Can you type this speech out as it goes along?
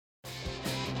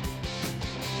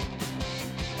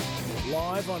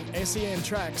live on SEN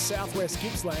Track Southwest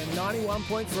Gippsland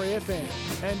 91.3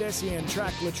 FM and SEN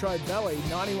Track Latrobe Valley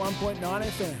 91.9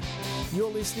 FM. You're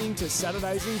listening to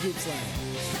Saturdays in Gippsland.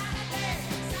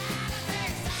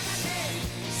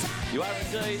 You are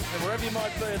indeed, and wherever you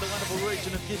might be in the wonderful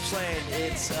region of Gippsland,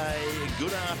 it's a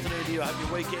good afternoon to you. I hope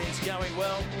your weekend's going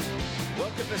well.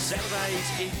 Welcome to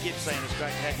Saturdays in Gippsland. It's great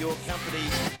to have your company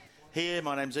here.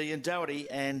 My name's Ian Doherty,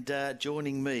 and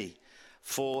joining me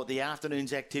for the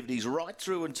afternoon's activities right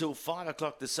through until 5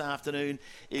 o'clock this afternoon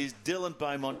is Dylan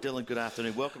Beaumont. Dylan, good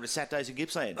afternoon. Welcome to Saturdays in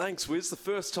Gippsland. Thanks, Wiz. The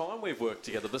first time we've worked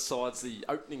together besides the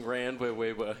opening round where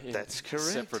we were in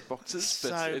separate boxes. But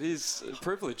so it is a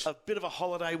privilege. A bit of a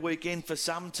holiday weekend for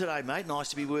some today, mate.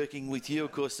 Nice to be working with you.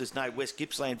 Of course, there's no West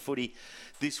Gippsland footy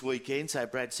this weekend, so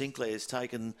Brad Sinclair has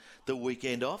taken the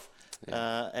weekend off.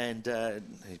 Yeah. And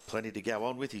plenty to go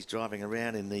on with. He's driving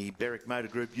around in the Berwick Motor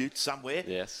Group ute somewhere.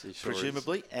 Yes, he sure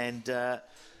presumably. Is. And,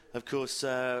 of course,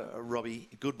 Robbie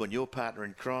Goodwin, your partner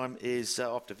in crime, is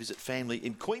off to visit family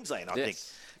in Queensland, I think,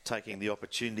 taking the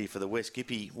opportunity for the West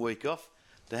Gippy week off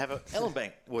to have an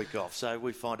Ellenbank week off. So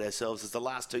we find ourselves as the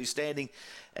last two standing,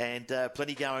 and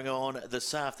plenty going on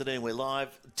this afternoon. We're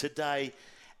live today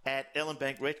at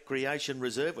Ellenbank Recreation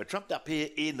Reserve. We're trumped up here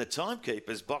in the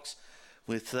timekeeper's box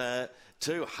with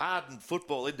two hardened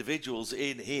football individuals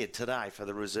in here today for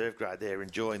the reserve grade. They're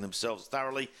enjoying themselves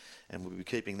thoroughly, and we'll be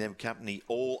keeping them company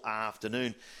all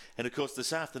afternoon. And, of course,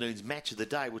 this afternoon's match of the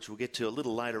day, which we'll get to a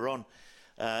little later on,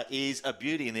 is a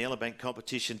beauty in the Ellenbank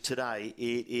competition today.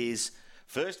 It is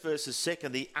first versus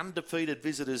second. The undefeated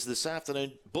visitors this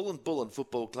afternoon, Bullen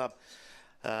Football Club,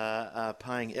 are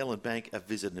paying Ellenbank a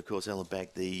visit. And, of course,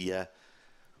 Ellenbank, the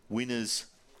winners,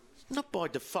 not by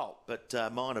default, but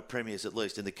minor premiers at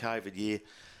least in the COVID year.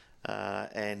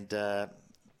 And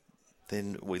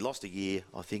then we lost a year,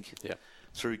 I think,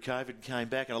 through COVID and came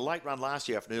back. And a late run last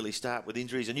year after an early start with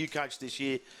injuries. A new coach this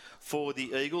year for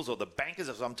the Eagles, or the Bankers,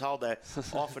 as I'm told they're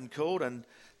often called. And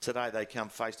today they come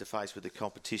face-to-face with the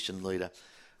competition leader.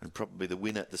 And probably the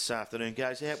winner this afternoon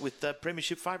goes out with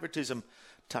premiership favouritism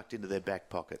tucked into their back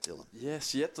pocket, Dylan.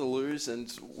 Yes, yet to lose.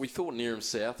 And we thought Nearham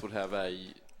South would have a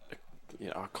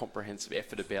comprehensive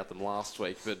effort about them last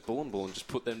week, but Bullen just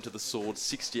put them to the sword.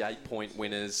 68-point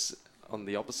winners on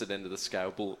the opposite end of the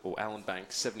scale, or Ellenbank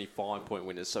 75-point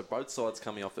winners. So both sides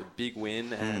coming off a big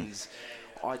win, and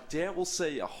I doubt we'll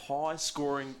see a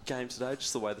high-scoring game today,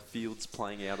 just the way the field's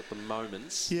playing out at the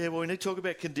moment. Yeah, well, we need to talk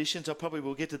about conditions. I probably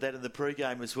will get to that in the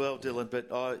pre-game as well, Dylan,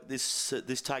 but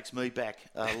this takes me back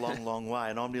a long, long way,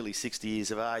 and I'm nearly 60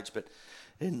 years of age, but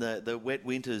in the wet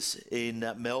winters in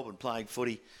Melbourne playing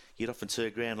footy, you'd often see a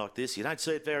ground like this. You don't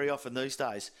see it very often these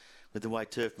days with the way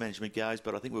turf management goes,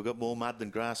 but I think we've got more mud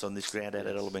than grass on this ground out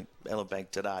at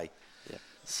Ellenbank today. Yeah.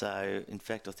 So, in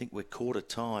fact, I think we're quarter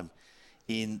time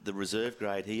in the reserve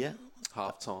grade here.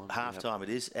 Half-time it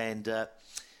is, and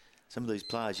some of these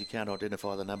players, you can't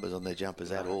identify the numbers on their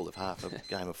jumpers at all of half a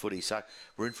game of footy. So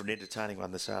we're in for an entertaining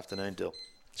one this afternoon, Dill.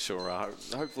 Sure are.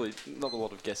 Hopefully not a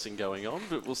lot of guessing going on,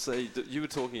 but we'll see. You were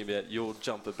talking about your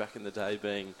jumper back in the day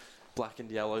being black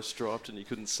and yellow striped and you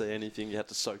couldn't see anything. You had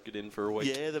to soak it in for a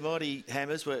week. Yeah, the mighty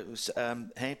Hammers were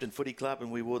Hampton Footy Club,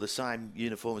 and we wore the same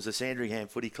uniform as the Sandringham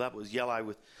Footy Club. It was yellow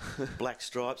with black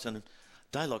stripes, and a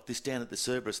day like this down at the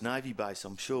Cerberus Navy base,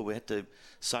 I'm sure we had to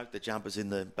soak the jumpers in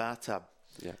the bathtub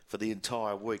for the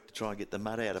entire week to try and get the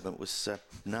mud out of them. It was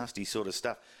nasty sort of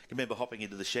stuff. I can remember hopping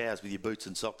into the showers with your boots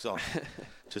and socks on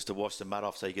just to wash the mud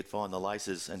off so you could find the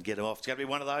laces and get them off. It's going to be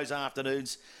one of those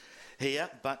afternoons here,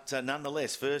 but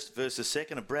nonetheless, first versus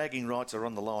second, and bragging rights are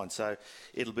on the line. So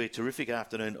it'll be a terrific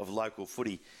afternoon of local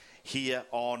footy here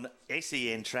on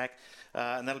SEN Track.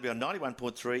 And that'll be on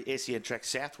 91.3 SEN Track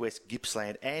Southwest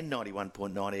Gippsland and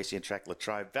 91.9 SEN Track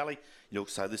Latrobe Valley. You'll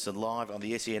also listen live on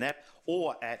the SEN app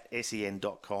or at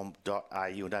sen.com.au.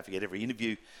 And don't forget, every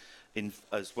interview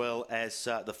as well as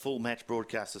the full match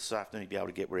broadcast this afternoon, you'll be able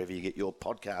to get wherever you get your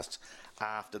podcasts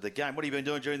after the game. What have you been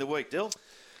doing during the week, Dill?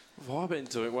 Well, I've been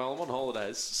doing, I'm on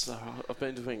holidays, so I've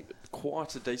been doing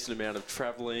quite a decent amount of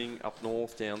travelling up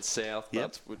north, down south,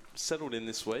 but we're settled in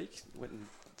this week. Went and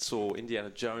saw Indiana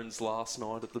Jones last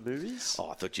night at the movies. Oh,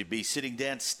 I thought you'd be sitting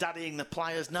down studying the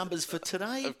players' numbers for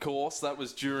today. Of course, that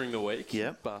was during the week,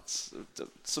 yeah. But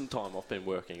some time I've been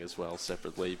working as well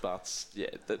separately, but yeah,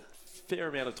 fair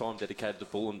amount of time dedicated to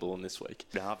Bullen this week.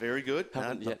 Very good.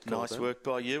 Nice work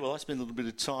by you. Well, I spent a little bit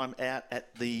of time out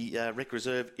at the Rec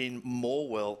Reserve in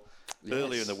Morwell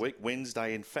earlier in the week,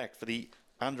 Wednesday, in fact, for the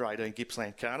Under-18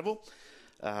 Gippsland Carnival.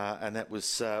 And that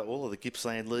was all of the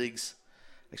Gippsland leagues.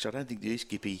 Actually, I don't think the East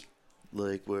Gippy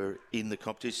League were in the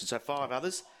competition. So 5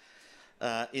 others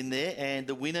in there, and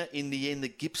the winner in the end, the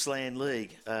Gippsland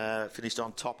League, finished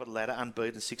on top of the ladder,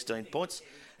 unbeaten, 16 points,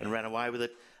 and ran away with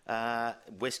it.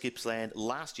 West Gippsland,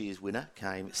 last year's winner,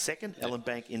 came second.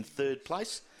 Ellenbank in third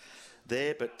place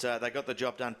there, but they got the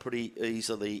job done pretty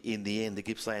easily in the end, the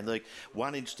Gippsland League.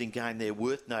 One interesting game there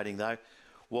worth noting, though,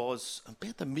 was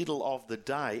about the middle of the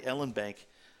day. Ellenbank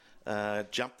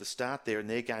jumped the start there in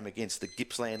their game against the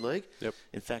Gippsland League. Yep.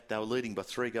 In fact, they were leading by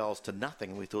 3-0.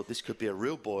 And we thought this could be a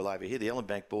real boil over here. The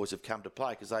Ellenbank boys have come to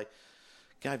play because they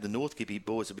gave the North Gippy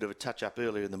boys a bit of a touch-up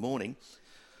earlier in the morning.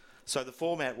 So the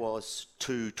format was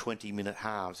 2 20-minute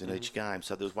halves in each game.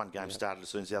 So there was one game started as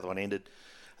soon as the other one ended,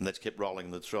 and that's kept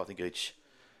rolling them through. I think each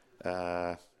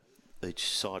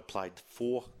side played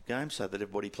 4 games, so that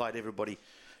everybody played everybody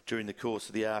during the course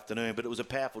of the afternoon. But it was a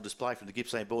powerful display from the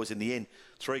Gippsland boys in the end.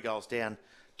 3 goals down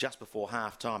just before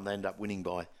half-time. They ended up winning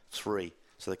by 3.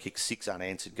 So they kicked 6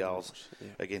 unanswered goals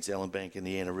against Ellenbank in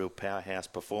the end. A real powerhouse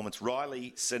performance.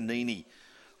 Riley Sanini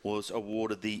was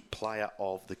awarded the Player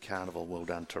of the Carnival. Well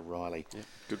done to Riley. Yeah,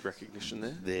 good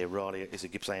recognition there. Riley is a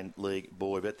Gippsland League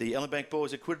boy. But the Ellenbank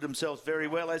boys acquitted themselves very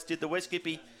well, as did the West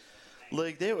Gippy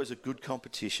League. There was a good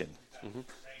competition.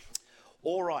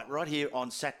 All right here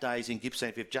on Saturdays in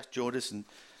Gippsland. If you've just joined us, and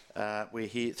we're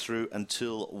here through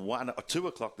until 1 or 2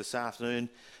 o'clock this afternoon.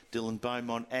 Dylan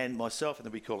Beaumont and myself, and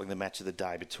then we'll be calling the match of the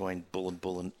day between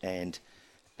Bullen and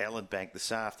Ellenbank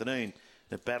this afternoon.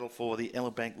 The battle for the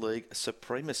Ellenbank League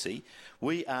supremacy.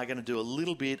 We are going to do a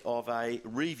little bit of a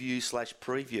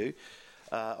review/preview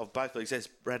of both leagues, as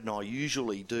Brad and I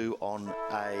usually do on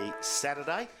a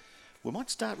Saturday. We might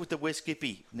start with the West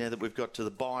Gippy now that we've got to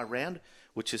the bye round,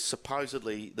 which is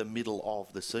supposedly the middle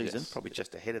of the season, probably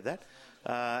just ahead of that.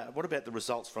 What about the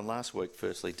results from last week,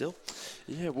 firstly, Dill?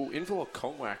 Yeah, well,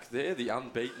 Inverloch-Conwack, they're the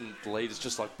unbeaten leaders,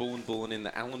 just like Bullen in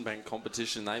the Ellenbank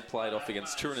competition. They played off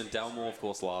against Turin and Dalmore, of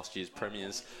course, last year's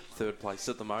premiers, third place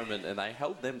at the moment, and they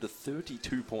held them to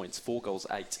 32 points, 4 goals,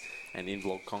 8, and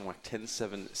Inverloch-Conwack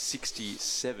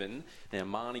 10-7-67. Now,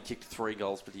 Marnie kicked 3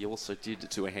 goals, but he also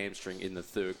did to a hamstring in the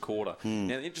third quarter.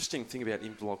 Now, the interesting thing about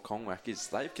Inverloch-Conwack is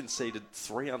they've conceded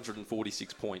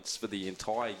 346 points for the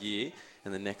entire year,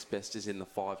 and the next best is in the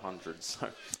 500s. So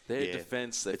their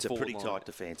defence, it's a pretty tight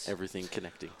defence. Everything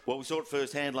connecting. Well, we saw it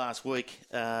firsthand last week,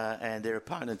 and their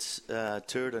opponents,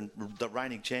 Turin, the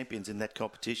reigning champions in that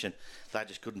competition, they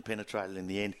just couldn't penetrate it in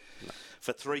the end. No.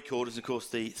 For 3 quarters, of course,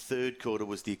 the third quarter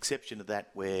was the exception of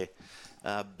that, where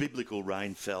biblical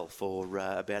rain fell for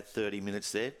about 30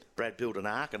 minutes there. Brad built an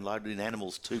ark and loaded in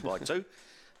animals 2 by 2.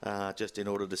 Just in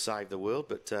order to save the world.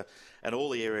 But and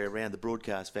all the area around the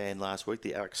broadcast van last week,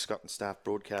 the Alex Scott and staff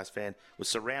broadcast van, was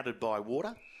surrounded by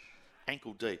water,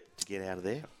 ankle deep to get out of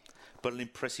there. But an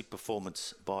impressive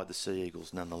performance by the Sea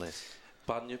Eagles nonetheless.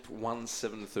 Bunyip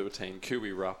 1-7-13.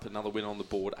 Kui Rupp, another win on the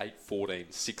board,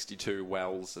 8-14-62.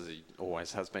 Wells, as he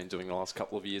always has been doing the last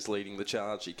couple of years, leading the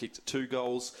charge. He kicked 2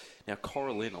 goals. Now,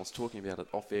 Coralyn, I was talking about it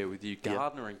off air with you.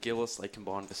 Gardner and Gillis, they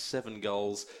combined for 7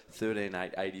 goals,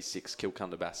 13-8-86.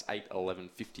 Kilcunderbass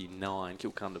 8-11-59.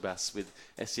 Kilcunderbass with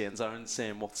SEN's own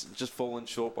Sam Watson just fallen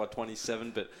short by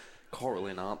 27. But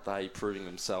Coralyn, aren't they proving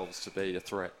themselves to be a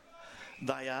threat?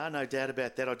 They are, no doubt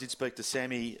about that. I did speak to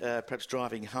Sammy, perhaps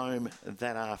driving home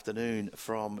that afternoon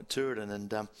from Turin,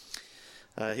 and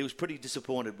he was pretty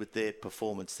disappointed with their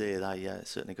performance there. They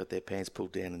certainly got their pants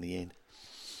pulled down in the end.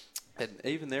 And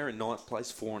even there in 9th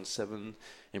place, 4-7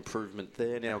 improvement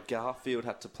there. Now, Garfield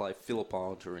had to play Phillip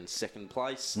Islander in 2nd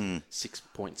place, 6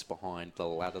 points behind the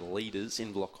ladder leaders.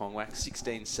 Inverloch-Conwack,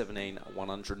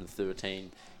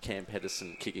 16-17-113. Cam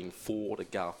Pedersen kicking 4 to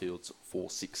Garfield's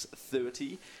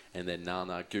 4-6-30. And then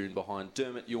Nana Goon behind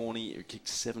Dermot Yorney, who kicked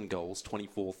 7 goals,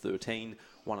 24-13,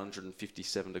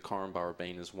 157 to Corin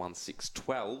Barabina's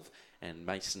 1-6-12. And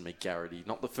Mason McGarity,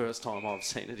 not the first time I've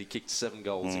seen it, he kicked 7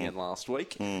 goals again last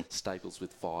week. Staples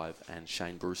with 5 and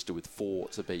Shane Brewster with 4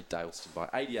 to beat Daleston by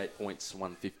 88 points,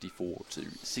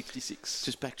 154-66.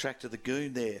 Just backtrack to the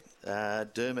Goon there.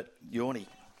 Dermot Yorney,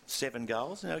 7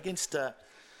 goals. Now against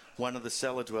one of the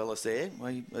cellar dwellers there.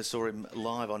 I saw him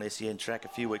live on SEN track a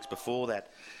few weeks before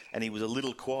that, and he was a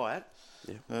little quiet.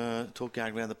 Talk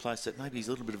going around the place that maybe he's a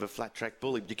little bit of a flat track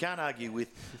bully, but you can't argue with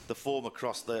the form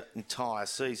across the entire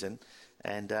season,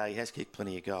 and he has kicked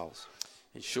plenty of goals.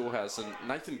 He sure has, and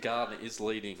Nathan Gardner is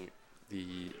leading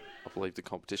the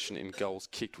competition in goals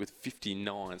kicked with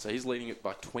 59, so he's leading it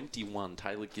by 21.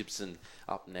 Taylor Gibson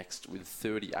up next with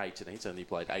 38, and he's only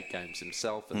played 8 games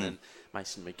himself, and then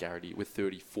Mason McGarity with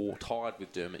 34, tied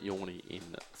with Dermot Yorney in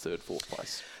 3rd, 4th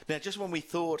place. Now, just when we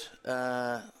thought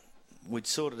we'd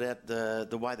sorted out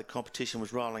the way the competition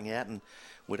was rolling out, and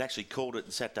we'd actually called it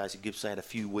in Saturdays in Gippsland a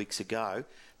few weeks ago.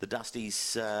 The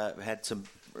Dusties had some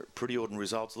pretty ordinary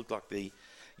results. Looked like the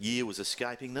year was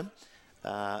escaping them.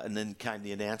 And then came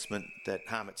the announcement that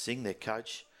Harmit Singh, their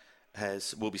coach,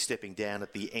 will be stepping down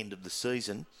at the end of the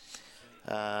season.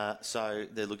 So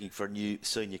they're looking for a new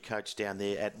senior coach down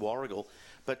there at Warragul.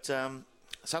 But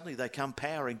suddenly they come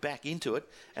powering back into it,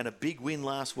 and a big win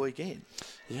last weekend.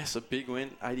 Yes, a big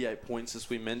win. 88 points, as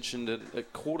we mentioned.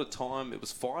 At quarter time, it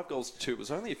was 5 goals to 2. It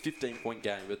was only a 15-point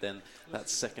game, but then that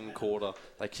second quarter,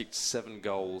 they kicked 7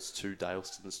 goals to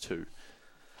Daleston's 2.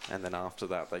 And then after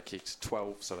that, they kicked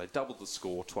 12, so they doubled the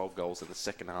score, 12 goals in the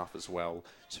second half as well,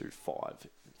 to 5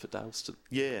 for Daleston.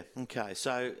 Yeah, okay.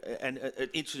 So, and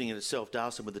interesting in itself,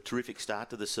 Daleston with a terrific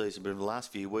start to the season, but in the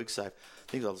last few weeks, I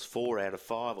think it was 4 out of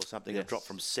 5 or something, have dropped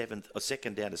from second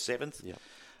down to 7th. Yeah.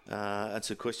 And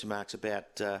some question marks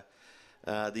about the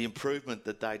improvement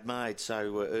that they'd made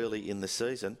so early in the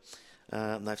season.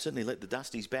 They've certainly let the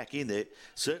Dusties back in there,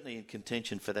 certainly in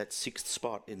contention for that 6th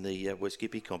spot in the West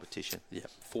Gippy competition. Yeah,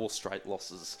 4 straight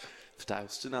losses for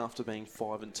Daleston after being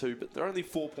 5-2, but they're only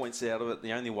 4 points out of it.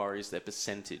 The only worry is their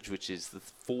percentage, which is the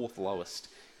 4th lowest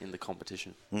in the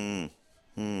competition.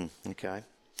 Okay.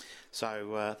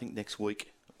 So I think next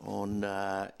week on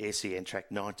SEN track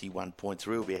 91.3,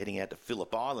 we'll be heading out to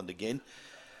Phillip Island again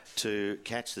to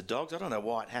catch the Dogs. I don't know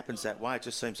why it happens that way. It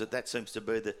just seems that seems to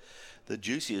be the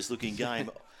juiciest looking game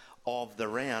of the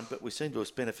round, but we seem to have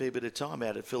spent a fair bit of time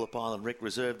out at Phillip Island Rec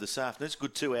Reserve this afternoon. It's a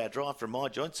good 2-hour drive from my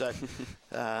joint, so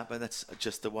but that's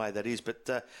just the way that is. But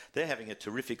they're having a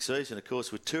terrific season, of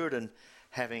course, with Tooradin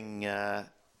having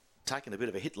taken a bit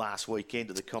of a hit last weekend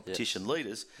to the competition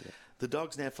leaders. Yep. The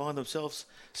Dogs now find themselves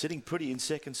sitting pretty in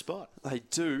second spot. They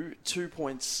do. 2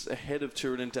 points ahead of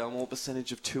Tooradin Dalmore,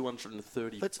 percentage of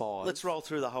 235. Let's roll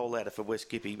through the whole ladder for West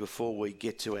Gippy before we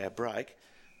get to our break.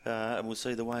 And we'll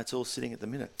see the way it's all sitting at the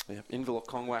minute. Yep.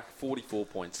 Inverloch-Congwack, 44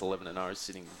 points, 11-0,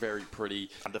 sitting very pretty.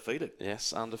 Undefeated.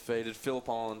 Yes, undefeated. Phillip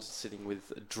Island sitting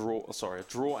with a draw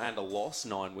and a loss,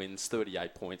 9 wins,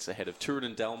 38 points ahead of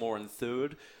Tooradin Dalmore in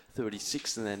third,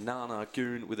 36, and then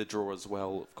Narnagoon with a draw as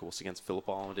well, of course, against Phillip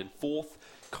Island in fourth.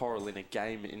 Coralin a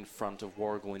game in front of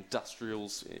Warragul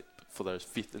Industrials for those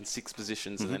 5th and 6th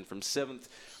positions, and then from 7th,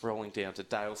 rolling down to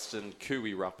Daleston,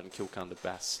 Cooey Rupp and Kilcunda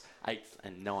Bass, 8th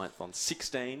and 9th on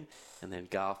 16, and then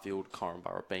Garfield,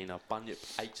 Corumburra Beena, Bunyip,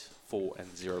 8, 4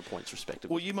 and 0 points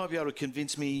respectively. Well, you might be able to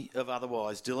convince me of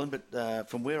otherwise, Dylan, but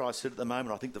from where I sit at the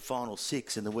moment, I think the final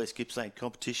 6 in the West Gippsland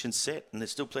competition set, and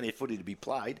there's still plenty of footy to be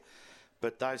played,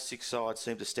 but those 6 sides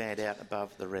seem to stand out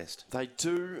above the rest. They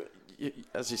do.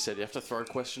 As you said, you have to throw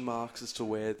question marks as to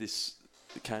where this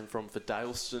came from for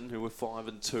Daleston, who were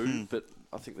 5-2, but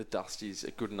I think the Dusties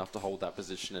are good enough to hold that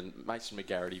position, and Mason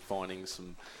McGarity finding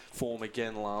some form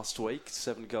again last week,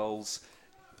 7 goals,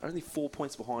 only 4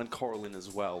 points behind Coralin as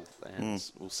well, and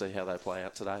we'll see how they play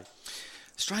out today.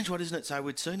 Strange one, isn't it? So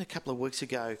we'd seen a couple of weeks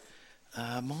ago,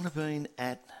 might have been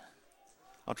at,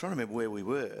 I'm trying to remember where we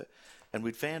were, and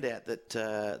we'd found out that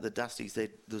the Dusties, there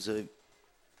was a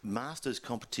Masters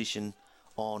competition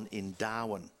on in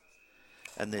Darwin,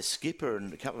 and their skipper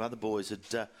and a couple of other boys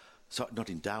had, not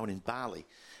in Darwin, in Bali,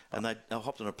 and they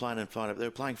hopped on a plane and found out they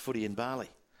were playing footy in Bali.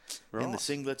 Right. In the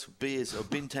singlets, beers or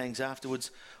bintangs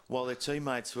afterwards, while their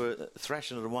teammates were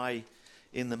thrashing it away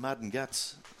in the mud and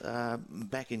guts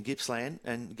back in Gippsland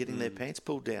and getting their pants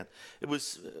pulled down. It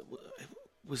was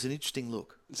an interesting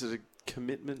look. Is it a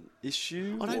commitment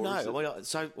issue? I don't know.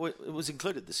 So it was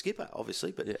included the skipper,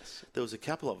 obviously, but there was a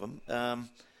couple of them.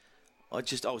 I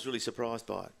was really surprised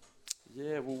by it.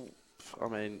 Yeah, well, I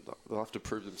mean, they'll have to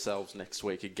prove themselves next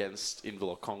week against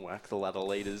Inverloch-Congwack, the ladder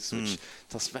leaders, which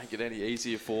doesn't make it any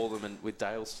easier for them. And with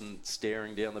Daleston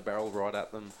staring down the barrel right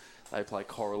at them, they play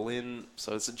Coralin.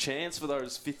 So it's a chance for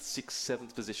those 5th, 6th,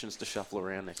 7th positions to shuffle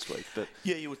around next week. But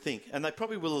yeah, you would think. And they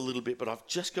probably will a little bit, but I've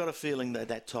just got a feeling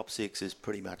that top 6 is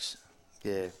pretty much,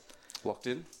 locked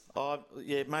in?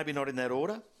 Yeah, maybe not in that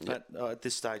order, but at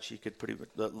this stage you could pretty much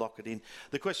lock it in.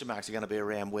 The question marks are going to be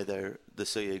around whether the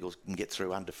Sea Eagles can get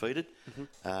through undefeated.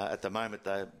 At the moment,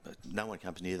 no one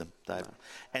comes near them.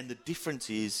 And the difference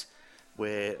is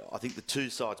where I think the 2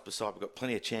 sides beside, we've got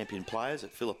plenty of champion players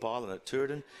at Phillip Island, at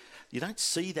Tooradin. You don't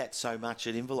see that so much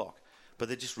at Inverloch, but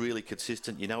they're just really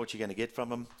consistent. You know what you're going to get from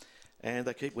them, and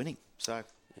they keep winning. So,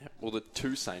 yeah. Well, the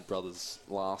 2 Saint brothers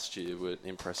last year were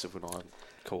impressive when I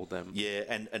called them. Yeah,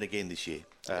 and again this year,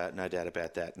 no doubt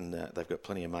about that. And they've got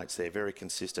plenty of mates there, very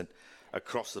consistent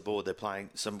across the board. They're playing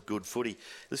some good footy.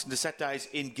 Listen to Saturdays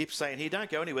in Gippsland here. Don't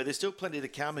go anywhere. There's still plenty to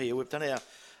come here. We've done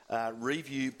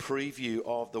preview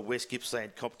of the West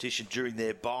Gippsland competition during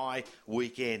their bye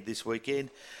weekend this weekend.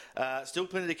 Still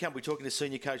plenty to come. We're talking to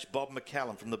senior coach Bob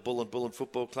McCallum from the Bull and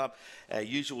Football Club. Our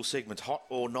usual segments, Hot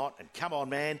or Not, and Come On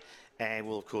Man. And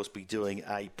we'll, of course, be doing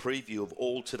a preview of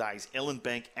all today's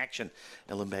Ellenbank action.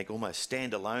 Ellenbank almost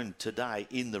standalone today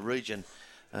in the region.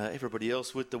 Everybody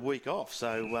else with the week off.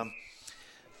 So,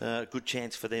 good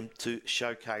chance for them to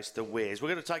showcase the wares. We're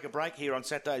going to take a break here on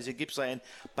Saturdays in Gippsland,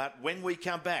 but when we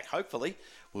come back, hopefully,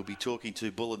 we'll be talking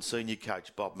to Bull and senior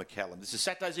coach Bob McCallum. This is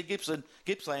Saturdays in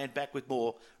Gippsland, back with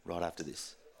more right after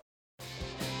this.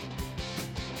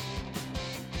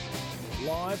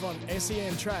 Live on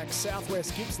SEN Track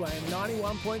Southwest Gippsland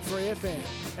 91.3 FM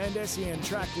and SEN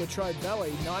Track Latrobe Valley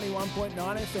 91.9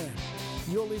 FM.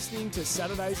 You're listening to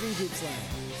Saturdays in Gippsland.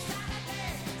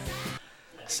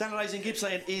 Saturdays in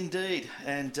Gippsland, indeed.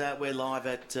 And we're live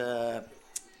at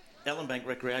Ellenbank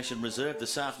Recreation Reserve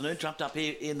this afternoon, trumped up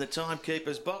here in the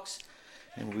timekeeper's box.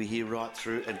 And we'll be here right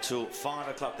through until 5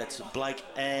 o'clock. That's Blake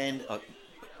and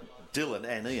Dylan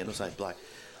and Ian, I'll say Blake.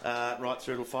 Right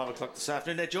through till 5 o'clock this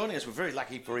afternoon. Now, joining us, we're very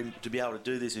lucky for him to be able to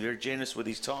do this. He's very generous with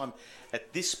his time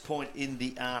at this point in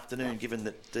the afternoon, given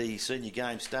that the senior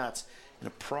game starts in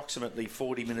approximately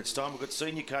 40 minutes' time. We've got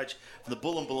senior coach from the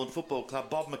Bull and Football Club,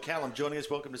 Bob McCallum, joining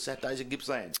us. Welcome to Saturdays in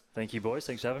Gippsland. Thank you, boys.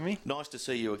 Thanks for having me. Nice to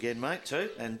see you again, mate,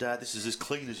 too. And this is as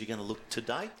clean as you're going to look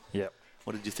today. Yep.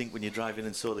 What did you think when you drove in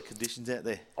and saw the conditions out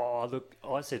there? Oh, look,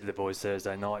 I said to the boys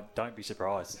Thursday night, don't be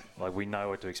surprised. Like, we know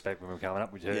what to expect when we're coming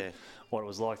up. We heard what it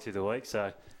was like through the week.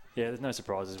 So, yeah, there's no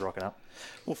surprises rocking up.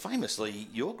 Well, famously,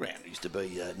 your ground used to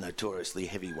be a notoriously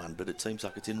heavy one, but it seems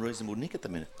like it's in reasonable nick at the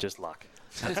minute. Just luck.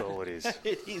 That's all it is.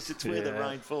 It is. It's where the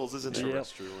rain falls, isn't it? Yep.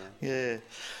 That's true. Yeah.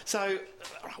 So,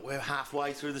 we're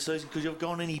halfway through the season. Could you have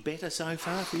gone any better so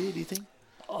far for you, do you think?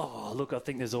 Oh, look, I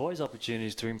think there's always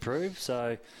opportunities to improve.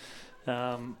 So,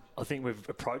 I think we've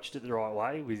approached it the right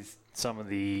way with some of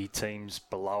the teams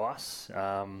below us.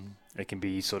 It can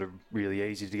be sort of really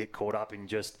easy to get caught up in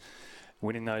just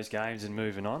winning those games and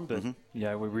moving on. But, you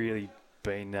know, we've really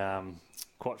been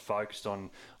quite focused on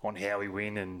how we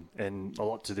win and a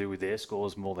lot to do with their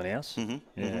scores more than ours.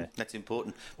 That's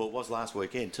important. Well, it was last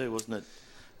weekend too, wasn't it?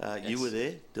 Yes. You were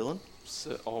there, Dylan?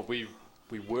 So, we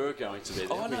were going to be there.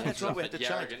 Oh, no, that's right. We had to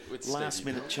change. Last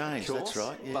minute change, that's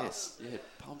right. Yes. But,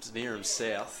 pumped Neerim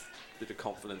South. Bit of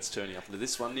confidence turning up into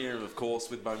this one. Neerim, of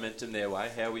course, with momentum their way.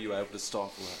 How were you able to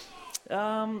stifle that?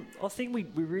 I think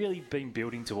we've really been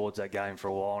building towards that game for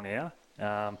a while now.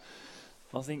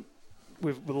 I think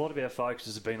with a lot of our focus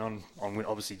has been on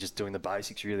obviously just doing the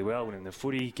basics really well, winning the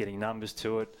footy, getting numbers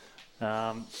to it.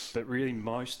 But really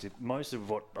most of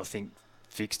what I think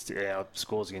fixed our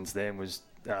scores against them was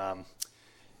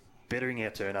bettering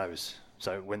our turnovers.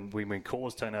 So when we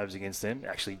cause turnovers against them,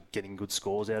 actually getting good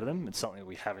scores out of them, it's something that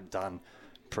we haven't done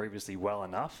previously well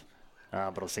enough.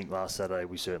 But I think last Saturday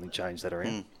we certainly changed that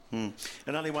around. And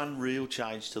only one real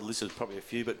change to the list. There's probably a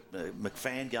few, but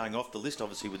McFan going off the list,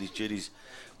 obviously, with his duties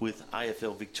with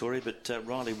AFL Victoria. But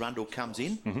Riley Rundle comes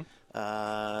in.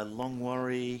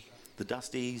 Longwarry, the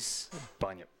Dusties.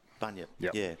 Bunyip.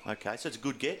 Yep. Yeah, okay. So it's a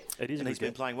good get. It is and a he's good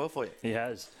been playing well for you. He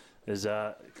has. There's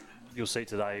you'll see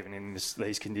today, even in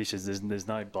these conditions, there's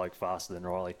no bloke faster than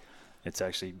Riley.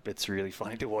 It's really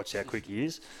funny to watch how quick he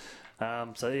is.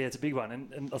 So, yeah, it's a big one.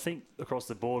 And I think across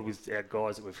the board with our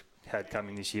guys that we've had come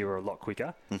in this year are a lot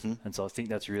quicker. And so I think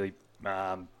that's really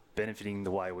benefiting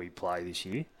the way we play this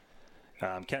year.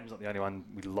 Cam's not the only one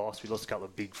we lost. We lost a couple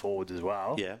of big forwards as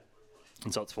well. Yeah.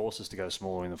 And so it's forced us to go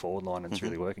smaller in the forward line, and it's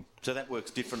really working. So that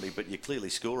works differently, but you're clearly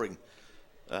scoring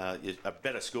a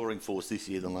better scoring force this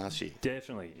year than last year.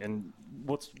 Definitely. And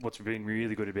what's been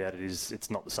really good about it is it's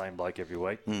not the same bloke every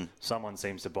week. Someone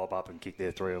seems to bob up and kick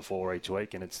their 3 or 4 each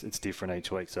week, and it's different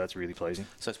each week, so that's really pleasing.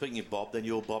 So speaking of Bob, then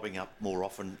you're bobbing up more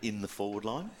often in the forward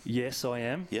line? Yes, I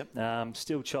am. Yep.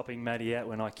 Still chopping Matty out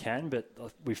when I can, but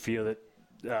we feel that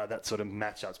that sort of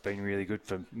match-up's been really good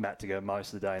for Matt to go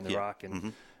most of the day in the ruck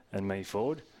and me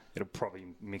forward. It'll probably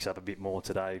mix up a bit more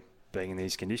today being in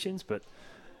these conditions, but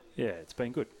yeah, it's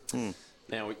been good.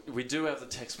 Now, we do have the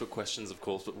textbook questions, of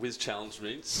course, but Wiz challenged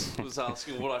me. Was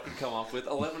asking what I could come up with.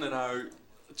 11-0.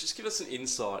 Just give us an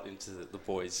insight into the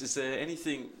boys. Is there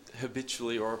anything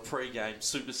habitually or a pre-game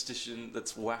superstition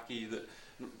that's wacky that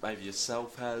maybe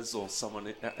yourself has or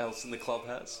someone else in the club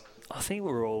has? I think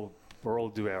we're all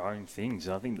do our own things.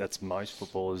 I think that's most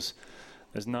footballers.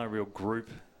 There's no real group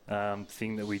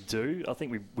thing that we do. I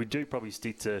think we do probably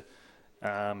stick to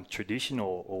tradition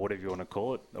or whatever you want to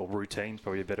call it, or routine's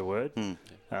probably a better word,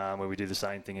 where we do the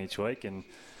same thing each week and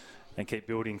keep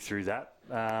building through that.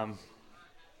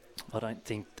 I don't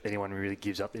think anyone really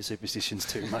gives up their superstitions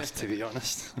too much, to be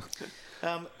honest.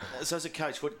 So as a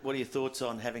coach, what are your thoughts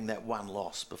on having that one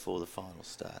loss before the finals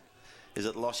start? Is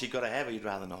it a loss you've got to have, or you'd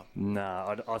rather not?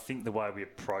 No, I think the way we've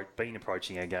been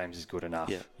approaching our games is good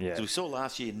enough. Yeah. So we saw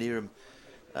last year Nearham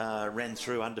ran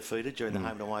through undefeated during the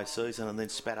home and away season, and then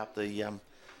spat up the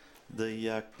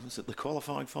was it the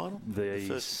qualifying final? The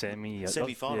first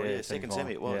semi-final, second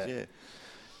semi it was,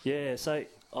 Yeah, so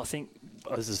I think,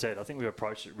 as I said, I think we've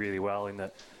approached it really well in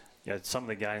that, some of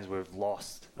the games we've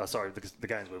lost, the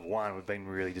games we've won, we've been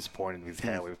really disappointed with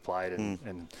how we've played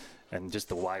and just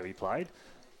the way we played.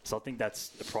 So I think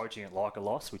that's approaching it like a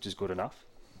loss, which is good enough.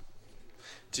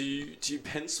 Do you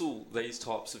pencil these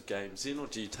types of games in, or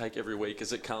do you take every week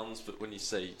as it comes, but when you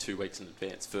see 2 weeks in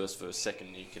advance, first,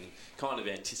 second, you can kind of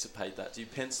anticipate that? Do you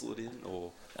pencil it in,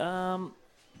 or...?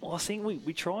 Well, I think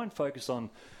we try and focus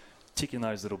on ticking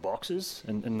those little boxes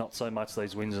and not so much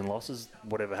these wins and losses.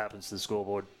 Whatever happens to the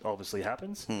scoreboard obviously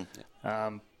happens.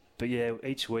 But yeah,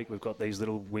 each week we've got these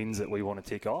little wins that we want to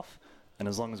tick off, and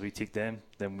as long as we tick them,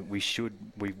 then we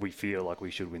feel like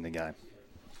we should win the game.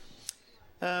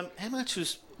 How much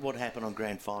was what happened on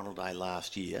Grand Final Day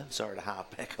last year? Sorry to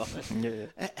harp back on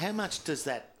it. How much does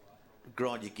that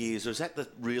grind your gears, or is that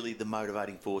really the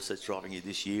motivating force that's driving you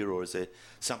this year, or is there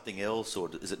something else, or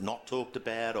is it not talked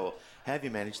about, or how have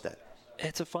you managed that?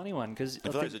 It's a funny one because for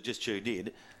those that just tuned in,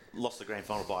 lost the grand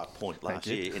final by a point last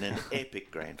year in an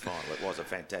epic grand final. It was a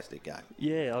fantastic game.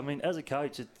 Yeah, I mean, as a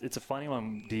coach, it's a funny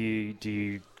one. Do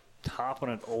you harp on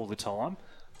it all the time,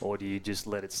 or do you just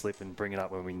let it slip and bring it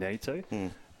up when we need to?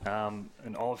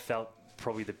 And I've felt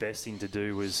probably the best thing to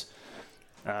do was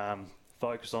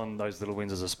focus on those little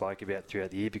wins as I spoke about throughout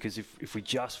the year, because if we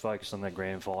just focus on that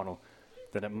grand final,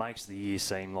 then it makes the year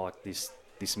seem like this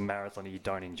marathon that you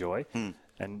don't enjoy.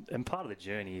 And part of the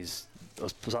journey is,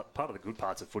 part of the good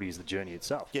parts of footy is the journey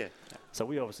itself. Yeah. So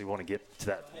we obviously want to get to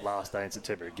that last day in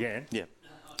September again. Yeah.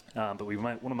 But we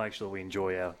want to make sure we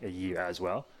enjoy our year as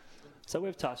well. So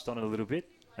we've touched on it a little bit,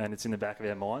 and it's in the back of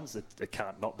our minds that it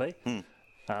can't not be.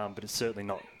 But it's certainly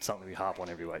not something we harp on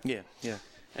every week. Yeah.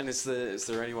 And is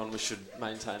there anyone we should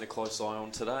maintain a close eye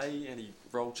on today? Any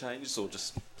role changes, or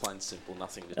just plain simple,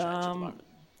 nothing to change at the moment?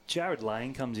 Jared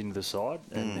Lane comes into the side,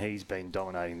 and he's been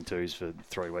dominating the twos for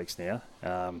 3 weeks now.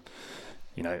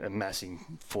 Amassing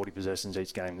 40 possessions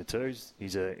each game in the twos.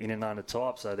 He's an in and under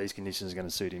type, so these conditions are going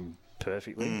to suit him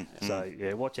perfectly. So,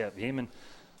 watch out for him. And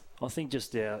I think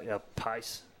just our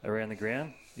pace around the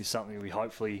ground is something we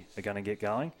hopefully are going to get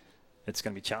going. It's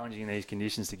going to be challenging in these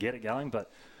conditions to get it going,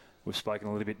 but we've spoken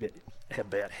a little bit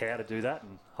about how to do that,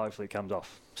 and hopefully it comes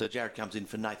off. So Jared comes in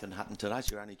for Nathan Hutton today.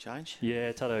 Is your only change?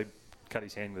 Yeah, Toto cut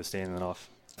his hand with a stand and a knife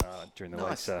during the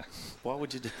week. So why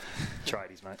would you do?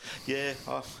 Tradies, mate. Yeah,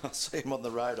 I see him on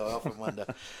the road. I often wonder.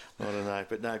 I don't know,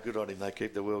 but no, good on him. They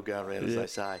keep the wheel going around, as they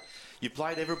say. You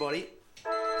played everybody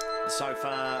so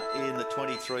far in the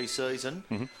 23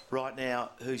 season. Right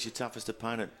now, who's your toughest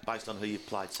opponent based on who you've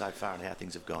played so far and how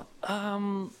things have gone?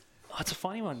 It's a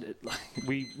funny one.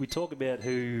 We talk about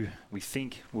who we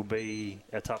think will be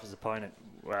our toughest opponent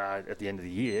at the end of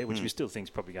the year, which we still think is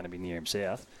probably going to be Nearham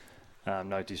South.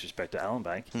 No disrespect to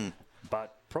Allenbank.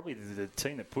 But probably the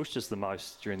team that pushed us the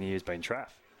most during the year has been Traff.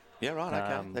 Yeah, right,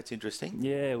 okay. That's interesting.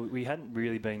 Yeah, we hadn't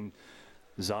really been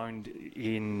zoned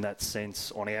in that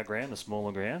sense on our ground, a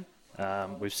smaller ground.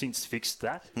 We've since fixed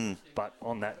that, but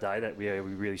on that day that we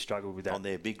really struggled with that on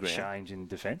their big ground change in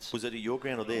defence. Was it at your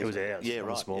ground or theirs? It was ours. Yeah,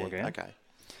 right. A smaller ground. Okay.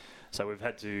 So we've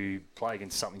had to play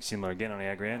against something similar again on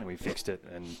our ground, and we fixed it,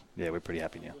 and we're pretty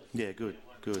happy now. Yeah, good.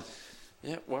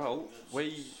 Yeah, well,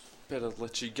 we better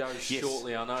let you go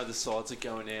shortly. I know the sides are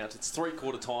going out. It's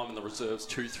 3/4 time and the reserves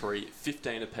 2-3,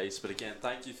 15 apiece. But again,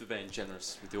 thank you for being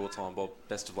generous with your time, Bob.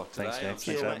 Best of luck today. Thanks,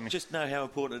 mate. Just know how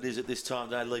important it is at this time.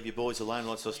 Don't leave your boys alone,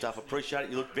 lots of stuff. Appreciate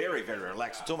it. You look very, very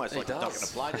relaxed. It's almost like you're not going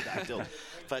to play today, Dylan.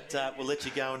 But we'll let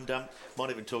you go and might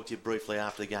even talk to you briefly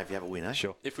after the game if you have a win, eh?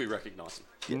 Sure. If we recognise him.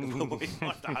 Yeah, well, we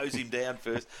might have to hose him down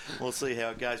first. We'll see how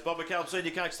it goes. Bob McCallum,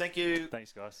 Senior Coach, thank you.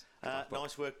 Thanks, guys.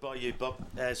 Nice work by you, Bob.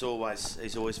 As always,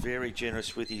 he's always very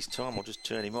generous with his time. I'll just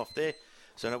turn him off there.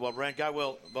 So no Bob round. Go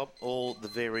well, Bob. All the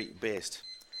very best.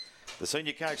 The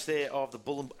Senior Coach there of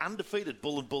the undefeated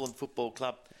Bullen Football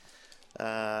Club.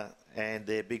 And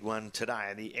their big one today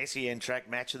in the SEN track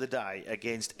match of the day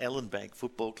against Ellenbank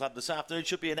Football Club this afternoon.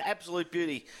 Should be an absolute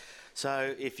beauty.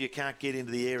 So if you can't get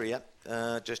into the area,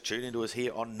 just tune into us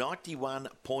here on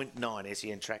 91.9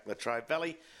 SEN track Latrobe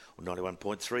Valley, or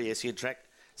 91.3 SEN track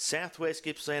Southwest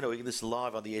Gippsland, or you can listen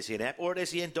live on the SEN app or at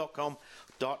sen.com.au.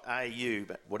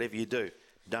 But whatever you do,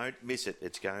 don't miss it.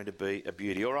 It's going to be a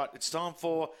beauty. All right, it's time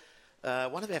for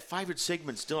One of our favourite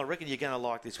segments, Still. I reckon you're going to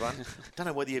like this one. Don't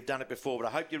know whether you've done it before, but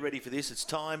I hope you're ready for this. It's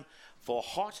time for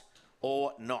Hot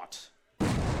or Not.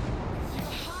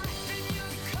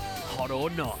 Hot or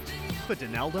Not for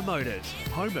Donalda Motors,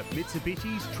 home of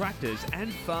Mitsubishi's tractors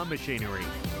and farm machinery.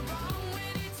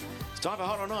 It's time for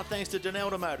Hot or Not, thanks to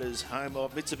Donalda Motors, home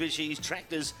of Mitsubishi's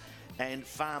tractors and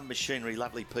farm machinery.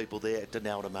 Lovely people there at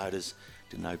Donalda Motors.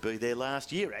 Didn't know be there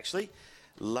last year, actually.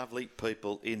 Lovely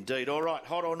people indeed. All right,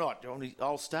 Hot or Not.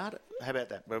 I'll start. How about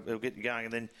that? We'll get you going,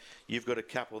 and then you've got a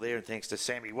couple there, and thanks to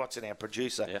Sammy Watson, our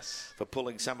producer, for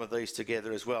pulling some of these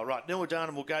together as well. Right, Nil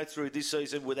Darnum will go through this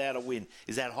season without a win.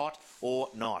 Is that hot or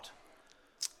not?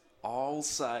 I'll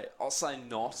say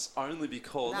not, only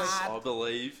because I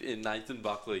believe in Nathan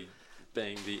Buckley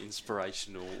being the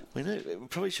inspirational. We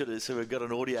probably should have got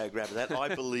an audio grab of that.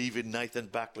 I believe in Nathan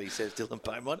Buckley, says Dylan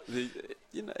Beaumont.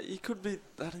 He could be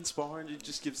that inspiring. He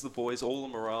just gives the boys all the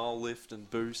morale lift and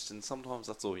boost, and sometimes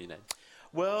that's all you need.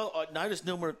 Well, I noticed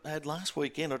Nilma had last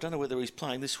weekend, I don't know whether he's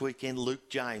playing this weekend, Luke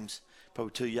James.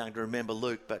 Probably too young to remember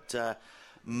Luke, but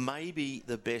maybe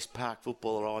the best park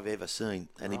footballer I've ever seen.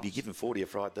 And he'd be given 40 a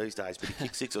fright these days, but he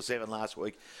kicked 6 or 7 last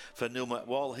week for Nilma.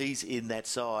 While he's in that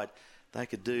side, they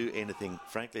could do anything.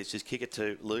 Frankly, it's just kick it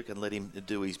to Luke and let him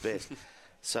do his best.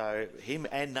 So him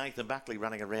and Nathan Buckley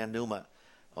running around Nilma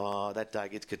that day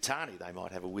against Katani, they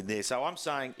might have a win there. So I'm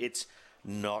saying it's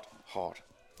not hot.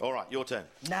 All right, your turn.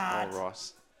 All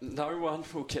right. No one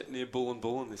will get near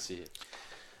Bullen this year.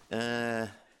 I'm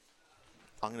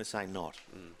going to say not.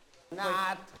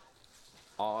 Not.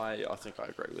 I think I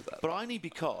agree with that. But only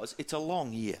because it's a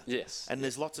long year. Yes. And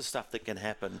there's lots of stuff that can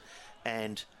happen.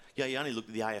 And you only looked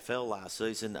at the AFL last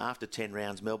season. After 10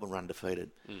 rounds, Melbourne were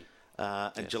undefeated.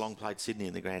 And Geelong played Sydney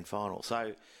in the grand final.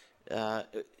 So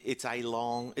it's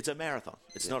a marathon.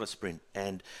 It's not a sprint.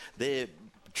 And they're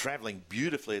travelling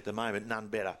beautifully at the moment, none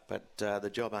better. But the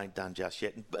job ain't done just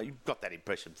yet. And you got that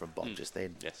impression from Bob just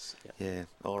then. Yes. Yeah,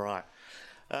 all right.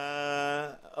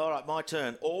 All right, my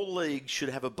turn. All leagues should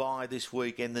have a bye this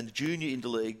week, and the junior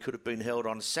interleague could have been held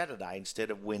on Saturday instead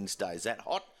of Wednesday. Is that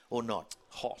hot or not?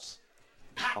 Hot.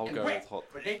 I'll go with hot.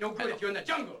 But it ain't no good if you're in the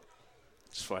jungle.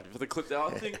 Just waiting for the clip there.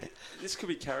 I think this could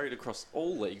be carried across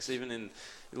all leagues. Even you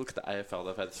look at the AFL,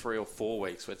 they've had 3 or 4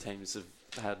 weeks where teams have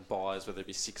had byes, whether it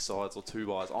be 6 sides or 2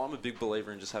 byes. I'm a big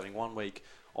believer in just having 1 week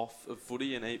off of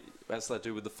footy, and as they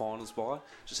do with the finals bye,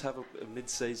 just have a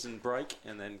mid-season break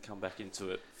and then come back into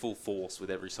it full force with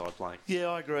every side playing. Yeah,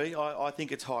 I agree. I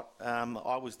think it's hot.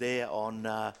 I was there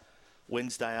on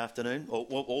Wednesday afternoon,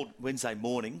 or Wednesday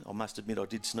morning. I must admit I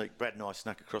did sneak. Brad and I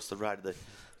snuck across the road to the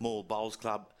Mall Bowls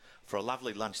Club for a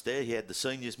lovely lunch there. He had the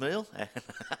seniors meal.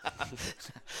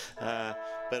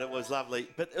 But it was lovely.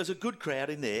 But it was a good crowd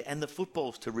in there, and the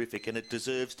football's terrific, and it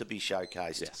deserves to be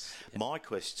showcased. Yes. My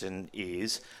question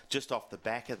is, just off the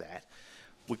back of that,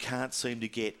 we can't seem to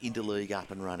get interleague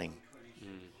up and running.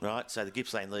 Right? So the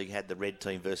Gippsland League had the red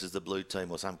team versus the blue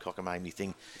team or some cockamamie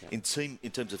thing in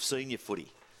terms of senior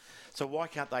footy. So why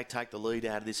can't they take the lead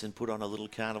out of this and put on a little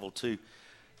carnival too?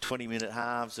 20-minute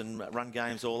halves and run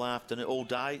games all afternoon, all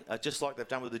day, just like they've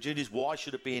done with the juniors. Why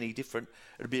should it be any different?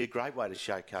 It'd be a great way to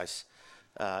showcase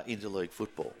interleague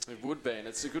football. It would be, and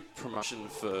it's a good promotion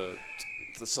for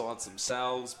the sides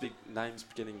themselves. Big names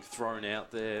getting thrown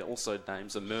out there. Also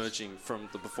names emerging from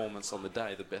the performance on the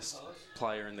day. The best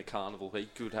player in the carnival, he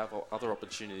could have other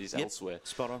opportunities elsewhere.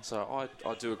 Spot on. So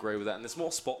I do agree with that, and there's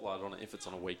more spotlight on it if it's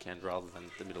on a weekend rather than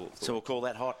the middle of the So we'll call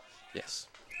that hot? Yes.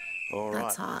 All right.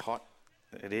 That's hot.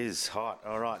 It is hot.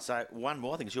 All right, so one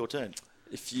more. I think it's your turn.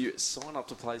 If you sign up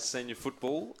to play senior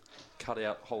football, cut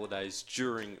out holidays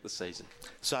during the season.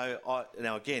 So, our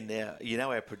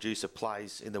producer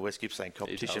plays in the West Gippsland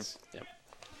competition. Yep.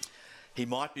 He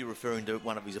might be referring to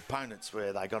one of his opponents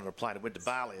where they got on a plane and went to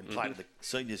Bali and played the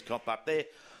seniors comp up there.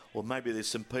 Or maybe there's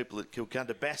some people at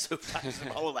Kilcunda Bass who take some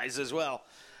holidays as well.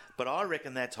 But I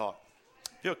reckon that's hot.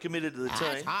 If you're committed to the team...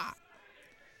 That's hot.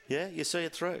 Yeah, you see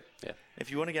it through. Yeah.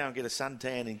 If you want to go and get a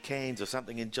suntan in Cairns or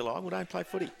something in July, well, don't play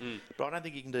footy. But I don't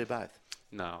think you can do both.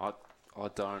 No, I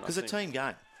don't. Because it's a team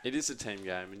game. It is a team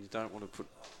game, and you don't want to put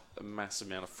a mass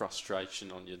amount of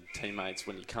frustration on your teammates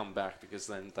when you come back, because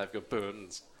then they've got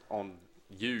burdens on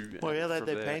you. Well, yeah, they had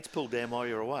their pants pulled down while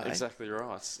you're away. Exactly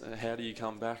right. How do you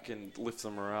come back and lift the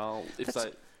morale if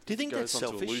Do you think that's goes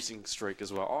onto selfish? a losing streak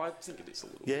as well? I think it is a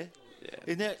little. Yeah? Yeah.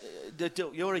 Isn't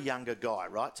that, you're a younger guy,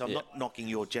 right? So I'm not knocking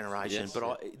your generation, Yes,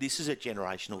 but this is a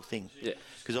generational thing. Yeah.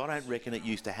 Because I don't reckon it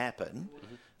used to happen.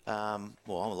 Well, I'm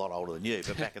a lot older than you,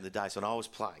 but back in the days when I was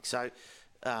playing. So,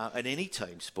 in any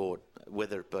team sport,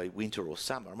 whether it be winter or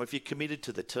summer, if you're committed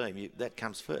to the team, that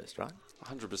comes first, right?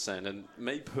 100%. And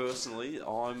me personally,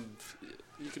 I'm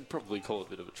you could probably call it a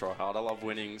bit of a try hard. I love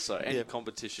winning, so any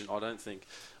competition, I don't think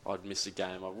I'd miss a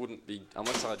game. I wouldn't be,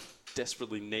 unless I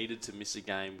desperately needed to miss a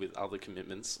game with other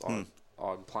commitments, I'm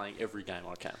playing every game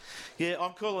I can. Yeah,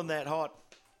 I'm calling that hot.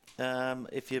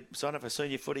 If you sign up for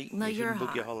senior footy, you shouldn't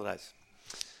book your holidays.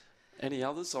 Any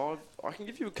others? I can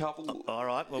give you a couple. All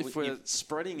right. Well, if we're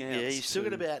spreading out. Yeah, you've still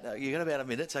got about a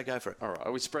minute, so go for it. All right.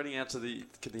 Are we spreading out to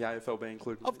can the AFL be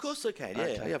included? Of course they can. Yeah,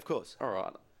 Okay. yeah, of course. All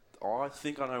right. I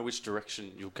think I know which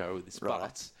direction you'll go with this, but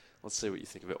let's see what you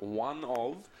think of it. One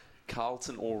of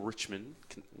Carlton or Richmond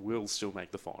will still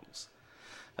make the finals.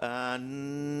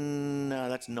 No,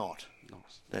 that's not.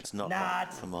 That's not. Right.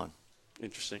 Come on.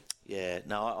 Interesting. Yeah,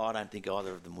 no, I don't think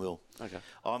either of them will. Okay.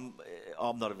 I'm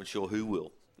not even sure who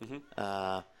will.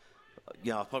 I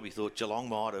probably thought Geelong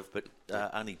might have, but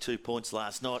only 2 points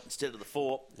last night instead of the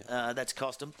 4. That's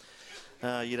cost them.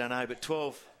 You don't know, but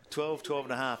 12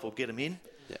 and a half will get them in.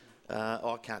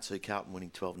 I can't see Carlton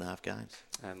winning 12 and a half games.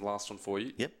 And last one for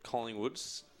you. Yep.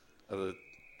 Collingwood's, no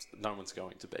one's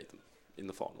going to beat them in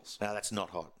the finals. No, that's not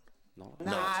hot. No, it's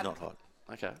not hot.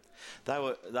 Okay. They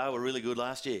were really good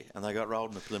last year, and they got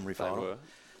rolled in the preliminary final. They were.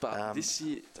 But this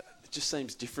year, it just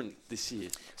seems different this year.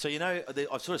 So,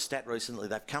 I've sort of stat recently,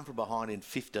 they've come from behind in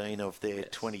 15 of their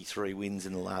 23 wins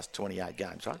in the last 28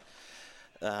 games, right?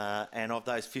 And of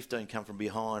those 15 come from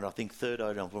behind, I think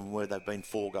 13 of them where they've been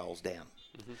 4 goals down.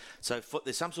 So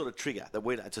there's some sort of trigger that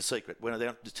it's a secret. They're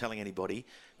not just telling anybody.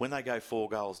 When they go 4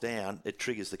 goals down, it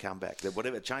triggers the comeback.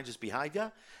 Whatever, it changes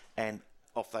behaviour, and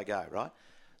off they go, right?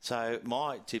 So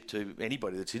my tip to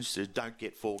anybody that's interested, don't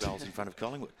get 4 goals in front of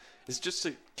Collingwood. It's just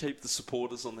to keep the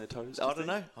supporters on their toes. I don't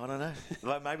know.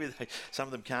 Well, maybe some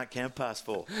of them can't count past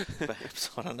 4.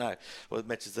 Perhaps, I don't know. Well, it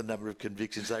matches the number of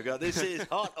convictions they've got. This is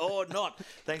Hot or Not.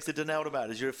 Thanks to Donalda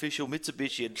Motors, your official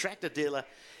Mitsubishi and tractor dealer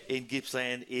in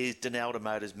Gippsland is Donalda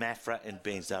Motors, Mafra and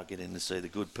Bairnsdale. Get in to see the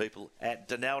good people at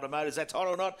Donalda Motors. That's Hot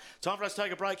or Not. Time for us to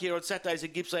take a break here on Saturdays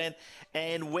in Gippsland.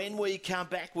 And when we come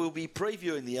back, we'll be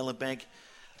previewing the Ellenbank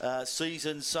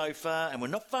season so far, and we're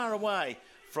not far away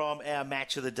from our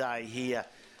match of the day here.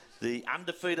 The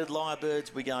undefeated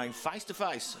Lyrebirds, we're going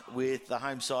face-to-face with the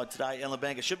home side today,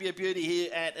 Ellenbank. It should be a beauty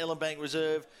here at Ellenbank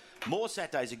Reserve. More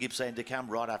Saturdays at Gippsland to come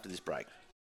right after this break.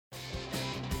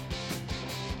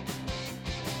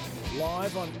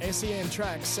 Live on SEN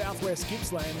Track Southwest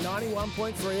Gippsland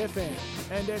 91.3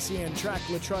 FM and SEN Track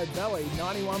Latrobe Valley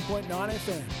 91.9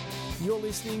 FM. You're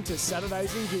listening to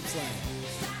Saturdays in Gippsland.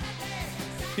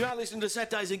 You are listening to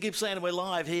Saturdays in Gippsland, and we're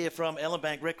live here from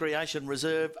Ellenbank Recreation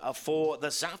Reserve for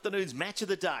this afternoon's match of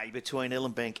the day between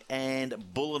Ellenbank and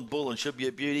Bull and Bull, and should be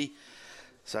a beauty.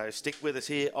 So stick with us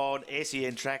here on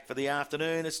SEN Track for the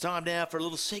afternoon. It's time now for a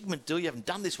little segment, You haven't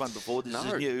done this one before. This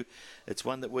is new. It's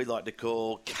one that we like to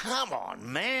call Come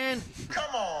On, Man.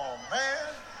 Come on, man.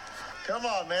 Come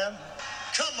on, man.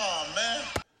 Come on, man.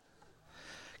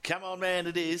 Come on, man,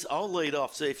 it is. I'll lead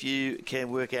off, see if you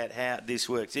can work out how this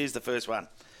works. Here's the first one.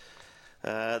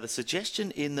 The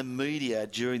suggestion in the media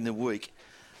during the week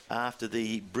after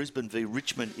the Brisbane v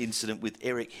Richmond incident with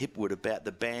Eric Hipwood about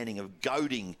the banning of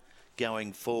goading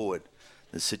going forward.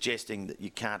 They're suggesting that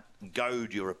you can't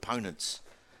goad your opponents.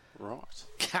 Right.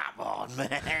 Come on,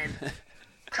 man.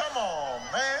 Come on,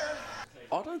 man.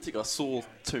 I don't think I saw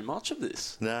too much of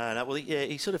this. No. Well,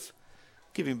 he sort of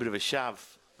gave him a bit of a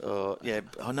shove.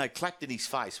 Clapped in his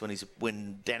face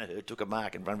when Danaher took a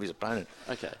mark in front of his opponent.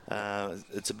 Okay.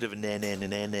 It's a bit of a nan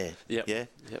there. Yep. Yeah?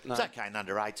 Yep, no. It's okay in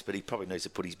under 8s, but he probably needs to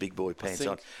put his big boy pants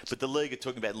on. But the league are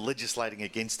talking about legislating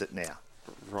against it now.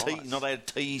 Right. Not allowed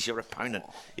to tease your opponent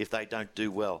if they don't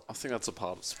do well. I think that's a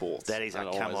part of sports. That is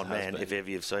a come on, man, if ever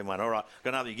you've seen one. All right,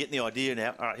 got another. You're getting the idea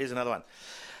now. All right, here's another one.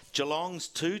 Geelong's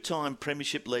 2-time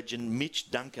premiership legend Mitch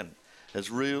Duncan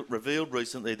has revealed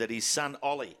recently that his son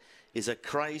Ollie is a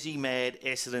crazy, mad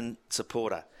Essendon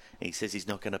supporter. He says he's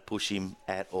not going to push him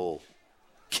at all.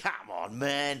 Come on,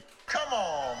 man. Come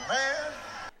on, man.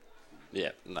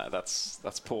 Yeah, no, that's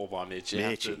poor by Mitch. You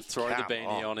have to throw the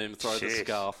beanie on him, throw the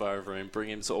scarf over him, bring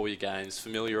him to all your games,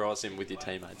 familiarise him with your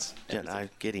teammates.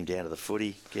 Get him down to the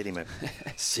footy, get him a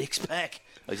six-pack.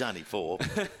 He's only 4.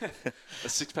 A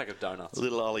 6-pack of donuts.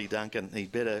 Little Ollie Duncan. He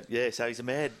better, so he's a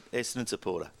mad Essendon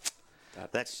supporter.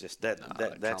 That's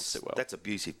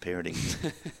abusive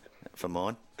parenting for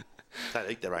mine.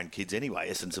 They eat their own kids anyway,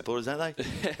 Essendon supporters, don't they?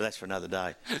 But that's for another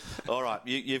day. All right,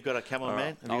 you've got a come on,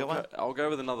 man. Have you got one? I'll go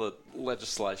with another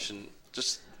legislation.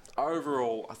 Just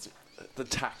overall, I think the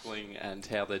tackling and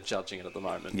how they're judging it at the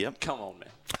moment. Yep. Come on, man.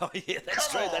 Oh, yeah,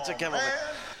 that's true. That's a come on,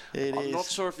 man. I'm not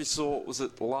sure if you saw, was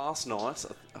it last night?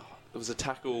 It was a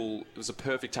tackle. It was a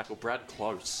perfect tackle. Brad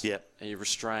Close. Yep. And he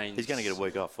restrained. He's going to get a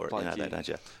week off for it. You know that, don't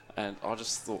you? And I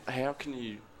just thought, how can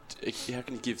you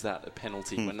give that a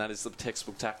penalty when that is the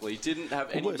textbook tackle? He didn't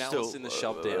have any malice in the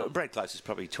shove down. Brad Close is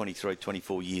probably 23,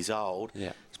 24 years old.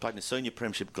 Yeah. He's played in the senior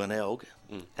premiership Glenelg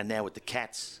and now with the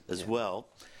Cats as well.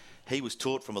 He was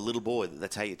taught from a little boy that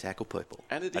that's how you tackle people.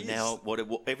 And it is. Now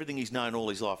everything he's known all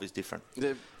his life is different.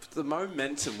 The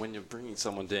momentum when you're bringing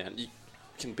someone down, you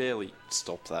can barely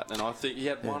stop that. And I think he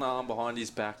had one arm behind his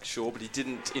back, sure, but he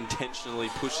didn't intentionally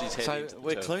push his head into the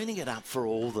we're turf. cleaning it up for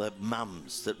all the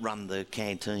mums that run the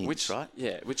canteens, right?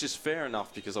 Yeah, which is fair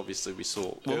enough because obviously we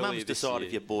saw mums decide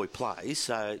if your boy plays,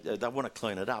 so they want to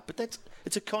clean it up. But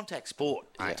it's a contact sport,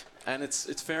 mate. And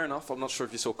it's fair enough. I'm not sure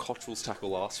if you saw Cottrell's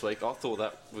tackle last week. I thought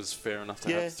that was fair enough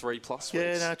to have 3+ weeks.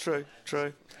 Yeah, no,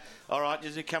 true. All right,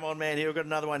 just come on, man. Here, we've got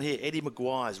another one here. Eddie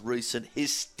Maguire's recent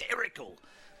hysterical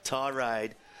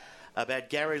tirade about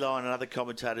Gary Lyon and other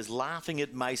commentators laughing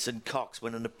at Mason Cox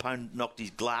when an opponent knocked his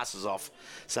glasses off,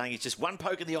 saying it's just one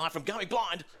poke in the eye from going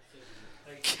blind.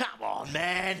 Come on,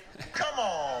 man. Come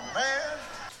on, man.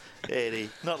 Eddie,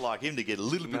 not like him to get a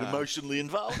little bit emotionally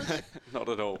involved. Not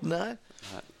at all. No.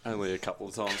 Only a couple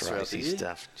of times throughout the Crazy year.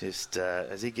 stuff. Just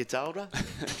as he gets older,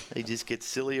 he just gets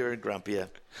sillier and grumpier.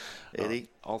 Eddie?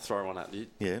 I'll throw one at you.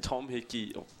 Yeah. Tom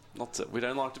Hickey... we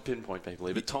don't like to pinpoint people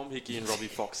here, but Tom Hickey and Robbie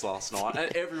Fox last night,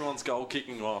 and everyone's goal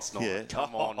kicking last night. Yeah.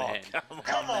 Come on, man.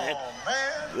 Come on,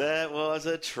 man. That was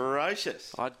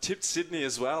atrocious. I tipped Sydney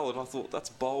as well, and I thought that's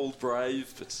bold,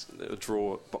 brave, but a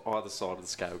draw either side of the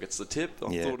scale gets the tip.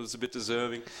 I thought it was a bit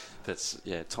deserving. But,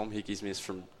 Tom Hickey's miss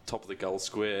from top of the goal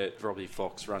square, Robbie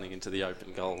Fox running into the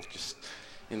open goal, just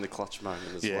in the clutch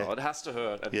moment as well. It has to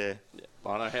hurt. And,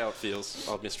 I know how it feels.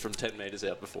 I've missed from 10 metres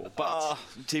out before. But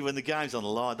when the game's on the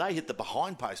line, they hit the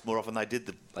behind post more often than they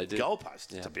did the goal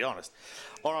post, to be honest.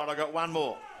 All right, I got one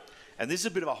more. And this is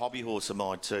a bit of a hobby horse of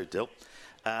mine too, Dill.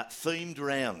 Themed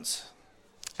rounds.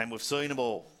 And we've seen them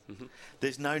all. Mm-hmm.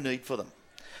 There's no need for them.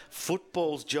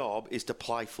 Football's job is to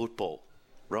play football,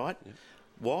 right? Yeah.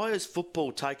 Why has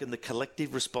football taken the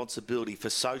collective responsibility for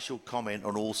social comment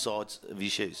on all sides of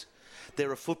issues?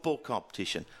 They're a football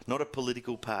competition, not a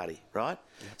political party, right?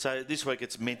 Yeah. So this week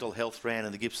it's mental health round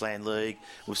in the Gippsland League.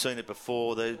 We've seen it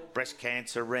before, the breast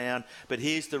cancer round. But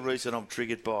here's the reason I'm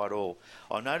triggered by it all.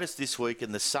 I noticed this week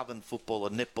in the Southern Football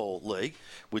and Netball League,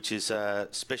 which is a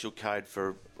special code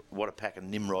for what a pack of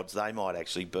nimrods they might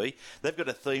actually be. They've got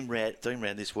a theme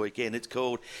round this weekend. It's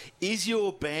called Is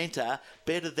Your Banter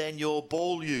Better Than Your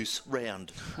Ball Use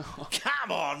Round?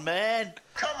 Come on, man.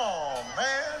 Come on,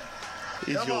 man.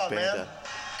 Is your banter? Man.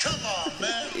 Come on,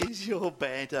 man. Is your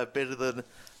banter better than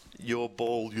your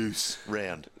ball use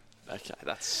round? Okay,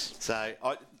 that's... So,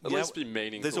 at least be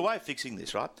meaningful. There's a way of fixing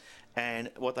this, right?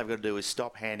 And what they've got to do is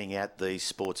stop handing out these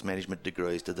sports management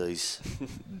degrees to these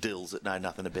dills that know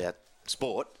nothing about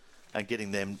sport and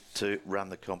getting them to run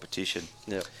the competition.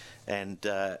 Yeah. And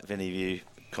if any of you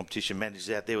competition managers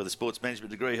out there with a sports management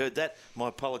degree heard that, my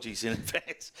apologies in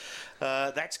advance.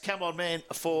 That's Come On Man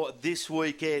for this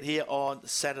weekend here on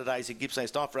Saturdays in Gippsland.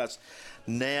 It's time for us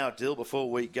now, Dill,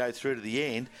 before we go through to the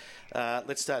end.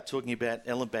 Let's start talking about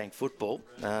Ellenbank football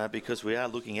because we are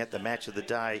looking at the match of the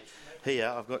day here.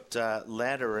 I've got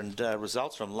ladder and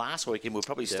results from last weekend. We'll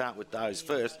probably start with those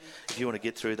first. If you want to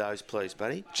get through those, please,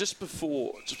 buddy. Just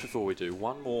before we do,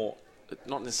 one more.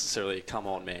 Not necessarily a come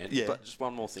on, man, but just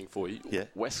one more thing for you. Yeah.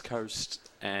 West Coast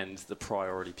and the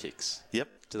priority picks. Yep.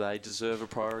 Do they deserve a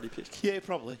priority pick? Yeah,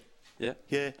 probably. Yeah?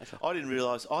 Yeah. Okay. I didn't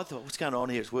realise. I thought, what's going on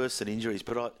here? It's worse than injuries.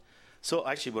 But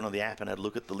I actually went on the app and had a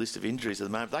look at the list of injuries at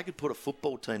the moment. They could put a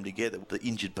football team together with the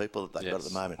injured people that they've got at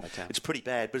the moment. Okay. It's pretty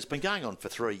bad, but it's been going on for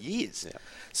 3 years. Yeah.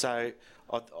 So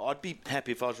I'd be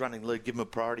happy if I was running the league, give them a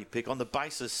priority pick on the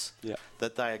basis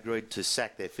that they agreed to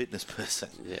sack their fitness person.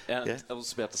 Yeah, and I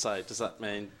was about to say, does that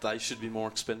mean they should be more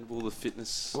expendable, the fitness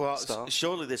staff?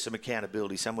 Surely there's some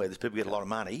accountability somewhere. There's people who get a lot of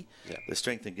money, the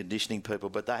strength and conditioning people,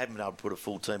 but they haven't been able to put a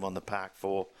full team on the park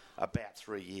for about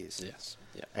 3 years. Yes.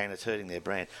 Yeah. And it's hurting their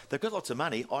brand. They've got lots of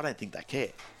money. I don't think they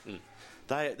care. Mm.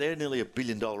 They're nearly $1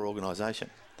 billion organisation.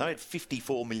 They made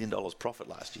 $54 million profit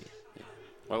last year. Yeah.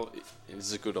 Well, it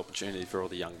is a good opportunity for all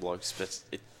the young blokes,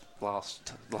 but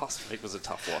last week was a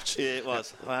tough watch. Yeah, it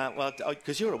was. Well,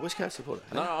 because you're a West Coast supporter.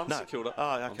 No, I'm St Kilda.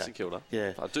 Oh, okay. I'm St Kilda.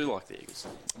 Yeah. I do like the Eagles.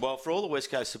 Well, for all the West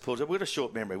Coast supporters, we've got a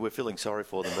short memory. We're feeling sorry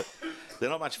for them, but they're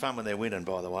not much fun when they're winning,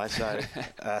 by the way. So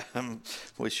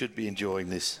we should be enjoying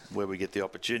this where we get the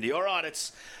opportunity. All right,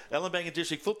 it's Ellenbank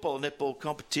District Football Netball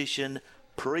Competition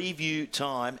preview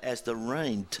time as the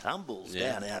rain tumbles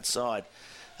down outside.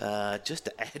 Just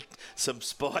to add some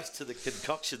spice to the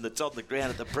concoction that's on the ground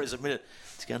at the present minute.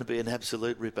 It's going to be an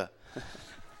absolute ripper.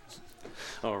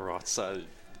 All right, so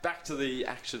back to the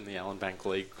action in the Allen Bank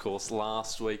League, of course.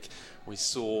 Last week we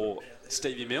saw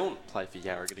Stevie Milne play for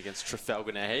Yarragon against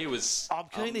Trafalgar. Now, he was I'm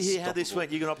keen to hear how this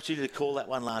went. You got an opportunity to call that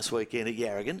one last weekend at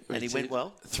Yarragon, and he went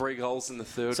well. 3 goals in the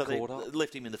third quarter. They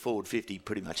left him in the forward 50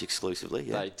 pretty much exclusively.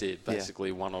 Yeah. They did,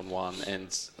 basically one-on-one. And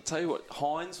I'll tell you what,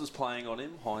 Hines was playing on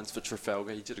him. Hines for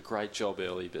Trafalgar. He did a great job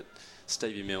early, but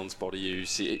Stevie Milne's body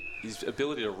use, his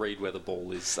ability to read where the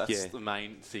ball is, that's the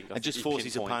main thing. And just force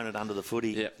his opponent under the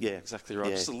footy. Yeah, exactly right.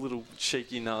 Yeah. Just a little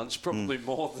cheeky nudge, probably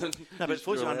more than... No, but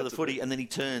force him under the footy, and then he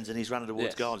turns and he's running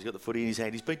towards goal. He's got the footy in his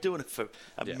hand. He's been doing it for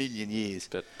a million years.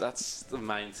 But that's the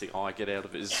main thing I get out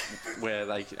of it, is where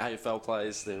AFL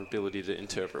players, their ability to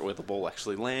interpret where the ball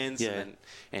actually lands and then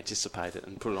anticipate it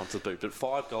and put it onto the boot. But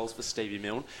 5 goals for Stevie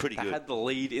Milne. Pretty good. They had the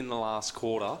lead in the last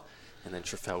quarter. And then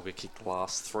Trafalgar kicked the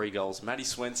last 3 goals. Matty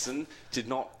Swenson did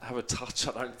not have a touch,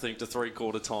 I don't think, to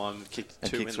 3-quarter time. Kicked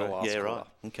 2 in the last quarter. Yeah, right.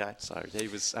 Okay. So he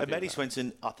was... And Matty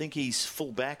Swenson, I think he's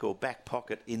full back or back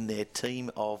pocket in their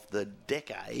team of the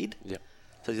decade. Yep.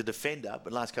 So he's a defender,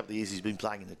 but last couple of years he's been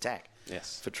playing in attack.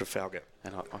 Yes. For Trafalgar.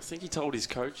 And I think he told his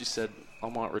coach, he said, I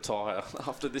might retire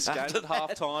after this game. At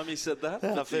half-time, he said that.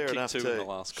 Fair he enough, kicked 2 in the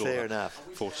last quarter. Fair enough.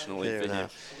 Fortunately Fair for him.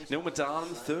 enough. Neil Madarnam,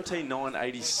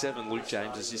 13-9-87. Luke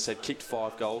James, as you said, kicked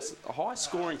 5 goals. A high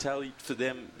scoring tally for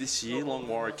them this year. Long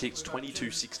Warrior kicks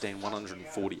 22-16,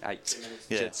 148.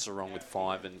 Jed Sarong with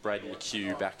 5, and Braden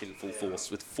McHugh back in full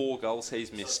force with 4 goals. He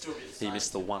missed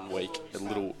the 1 week.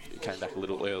 Came back a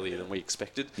little earlier than we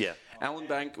expected. Yeah. Allen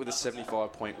Bank with a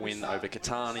 75-point win over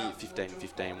Katani,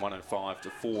 15-15, 105 to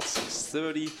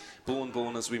 4-6-30.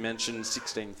 Bullen, as we mentioned,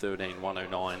 16-13,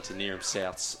 109 to Neerim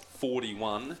South's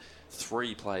 41.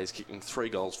 3 players kicking 3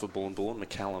 goals for Bullen,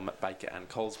 McCallum, Baker and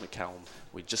Coles. McCallum,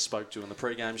 we just spoke to in the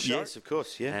pre-game show. Yes, of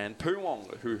course, yeah. And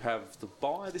Poowong, who have the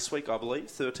bye this week, I believe,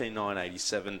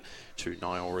 13-9-87 to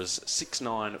Nyora's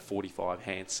 6-9-45,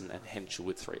 Hanson and Henschel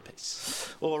with 3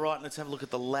 apiece. All right, let's have a look at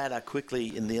the ladder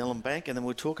quickly in the Allen Bank, and then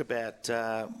we'll talk about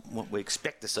what we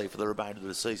expect to see for the remainder of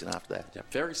the season after that. Yeah,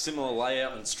 very similar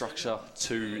layout and structure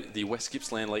to the West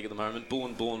Gippsland League at the moment.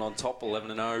 Bullen on top,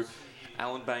 11-0.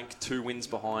 Allen Bank 2 wins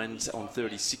behind on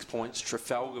 36 points.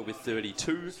 Trafalgar with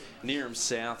 32. Neerim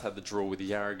South had the draw with the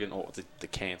Yarragon, or the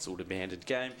cancelled, abandoned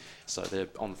game. So they're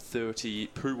on 30.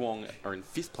 Poowong are in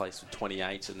 5th place with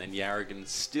 28. And then Yarragon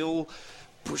still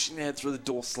pushing their head through the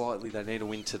door slightly. They need a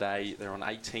win today. They're on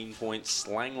 18 points.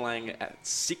 Lang at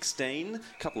 16. A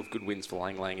couple of good wins for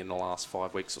Lang in the last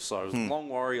 5 weeks or so. Long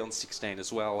Warrior on 16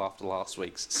 as well after last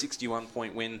week's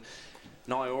 61-point win.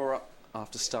 Nyora,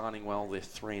 after starting well, they're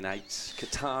 3-8.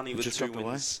 Katani with 2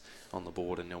 wins on the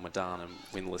board, and Neil Madarnam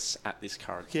winless at this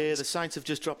current point. Yeah, the Saints have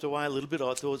just dropped away a little bit.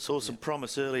 I saw some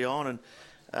promise early on, and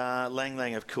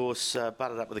Lang, of course,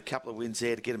 butted up with a couple of wins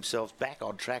there to get themselves back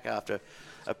on track after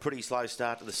a pretty slow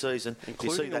start to the season.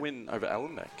 Including the win over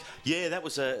Allen Bank. Yeah,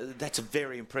 that's a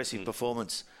very impressive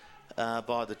performance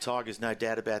by the Tigers, no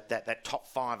doubt about that. That top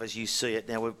 5 as you see it.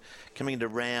 Now we're coming into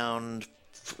round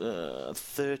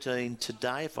 13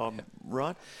 today, if I'm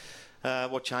right.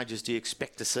 What changes do you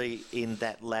expect to see in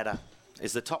that ladder?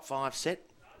 Is the top 5 set?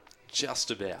 Just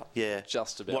about. Yeah.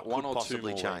 Just about. What One could or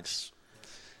possibly 2 more change? weeks.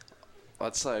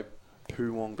 I'd say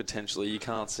Poowong potentially. You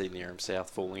can't see Neerim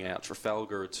South falling out.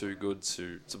 Trafalgar are too good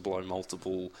to blow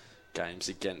multiple games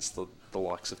against the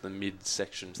likes of the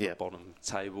mid-section to the bottom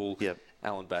table. Yep.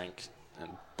 Allen Bank and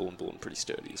Bullen pretty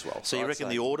sturdy as well. So you reckon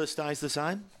the order stays the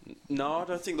same? No, I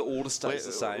don't think the order stays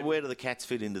the same. Where do the Cats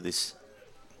fit into this?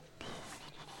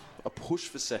 A push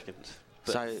for second.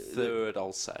 But So third,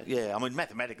 I'll say. Yeah, I mean,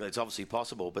 mathematically it's obviously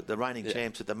possible, but the reigning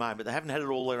champs at the moment, they haven't had it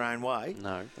all their own way.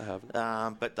 No, they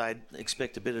haven't. But they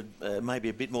expect a bit of, maybe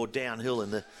a bit more downhill in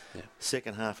the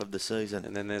second half of the season.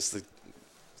 And then there's the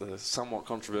somewhat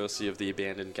controversy of the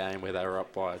abandoned game where they were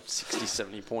up by 60,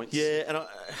 70 points. Yeah, and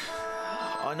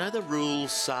I know the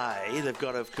rules say they've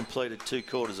got to have completed 2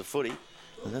 quarters of footy.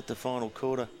 And at the final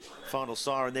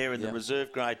siren there in the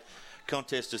reserve grade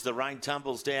contest as the rain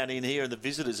tumbles down in here, and the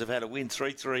visitors have had a win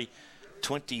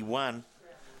 3-3-21,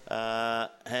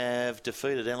 have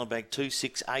defeated Allen Bank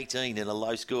 2-6-18 in a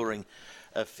low-scoring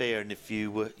affair. And if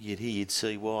you'd hear, you'd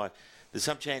see why. There's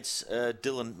some chance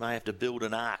Dylan may have to build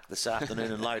an ark this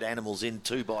afternoon and load animals in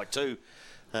 2 by 2.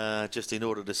 Just in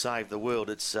order to save the world.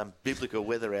 It's biblical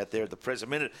weather out there at the present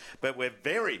minute, but we're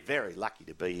very, very lucky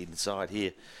to be inside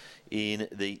here in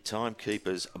the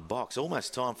Timekeeper's box.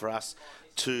 Almost time for us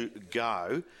to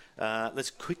go.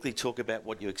 Let's quickly talk about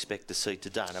what you expect to see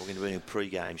today. Now, we're going to be doing a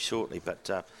pre-game shortly,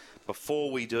 but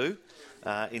before we do,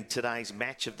 in today's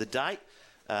match of the day,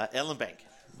 Allen Bank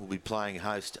will be playing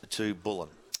host to Bullen.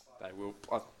 They will.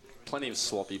 plenty of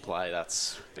sloppy play.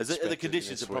 That's the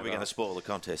conditions are probably going to spoil the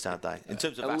contest, aren't they? In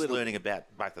terms of us learning about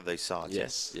both of these sides.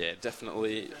 Yes, yeah,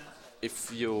 definitely.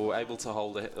 If you're able to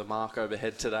hold a mark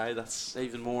overhead today, that's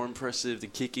even more impressive. The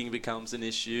kicking becomes an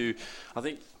issue. I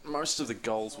think most of the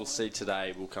goals we'll see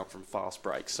today will come from fast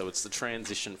breaks. So it's the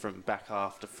transition from back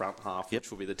half to front half,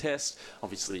 which will be the test.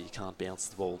 Obviously, you can't bounce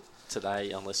the ball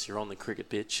today unless you're on the cricket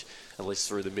pitch, at least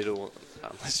through the middle,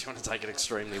 unless you want to take it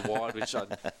extremely wide, which I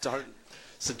don't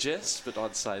suggest, but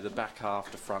I'd say the back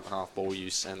half to front half ball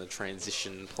use and the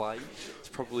transition play is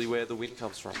probably where the win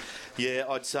comes from. Yeah,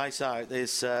 I'd say so.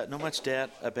 There's not much doubt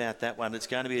about that one. It's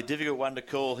going to be a difficult one to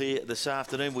call here this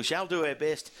afternoon. We shall do our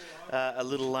best a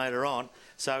little later on.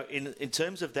 So in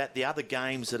terms of that, the other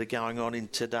games that are going on in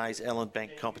today's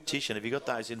Ellenbank competition, have you got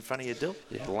those in front of you, Dill?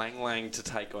 Yeah, Lang to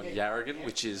take on Yarragon,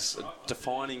 which is a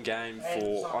defining game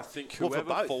for, I think,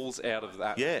 whoever falls out of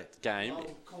that game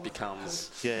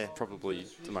becomes probably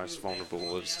the most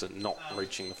vulnerable as to not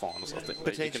reaching the finals, I think.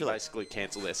 But you can basically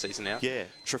cancel their season out. Yeah.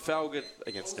 Trafalgar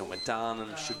against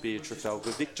Ilmandarnum should be a Trafalgar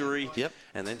victory. Yep.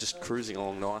 And then just cruising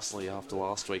along nicely after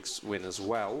last week's win as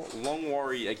well.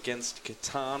 Longwarry against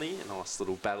Katani, a nice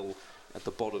little battle at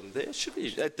the bottom there. That should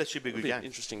be a good game.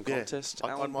 Interesting contest.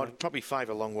 I might probably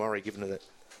favour Longwarry given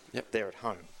that they're at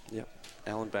home. Yep.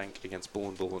 Allenbank against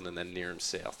Bullen, and then Neerim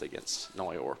South against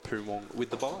Nyora Pumong with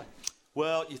the bye.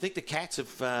 Well, you think the Cats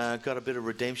have got a bit of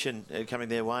redemption coming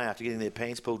their way after getting their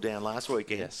pants pulled down last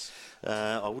weekend? Yes.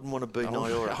 I wouldn't want to beat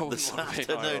Nyora this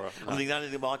afternoon. I think the only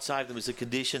thing that might save them is the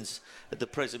conditions at the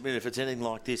present minute. If it's anything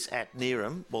like this at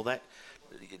Neerim, well, that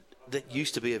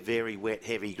used to be a very wet,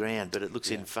 heavy ground, but it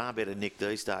looks in far better nick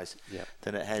these days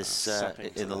than it has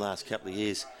in the last couple of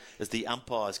years as the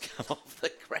umpires come off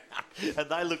the ground. And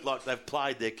they look like they've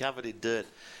played. They're covered in dirt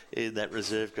in that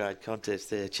reserve grade contest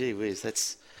there. Gee whiz,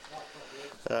 that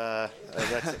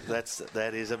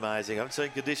is amazing. I haven't seen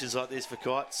conditions like this for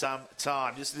quite some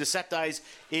time. Just the Saturdays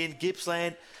in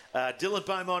Gippsland. Dylan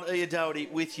Beaumont, Ian Doherty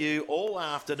with you all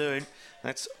afternoon.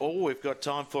 That's all we've got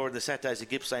time for in the Saturdays at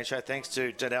Gippsland show. Thanks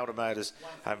to Donalda Motors,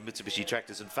 Mitsubishi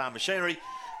Tractors and Farm Machinery.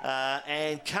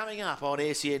 And coming up on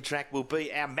SEN Track will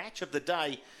be our match of the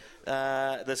day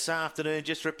this afternoon.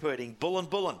 Just repeating,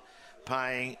 Bullen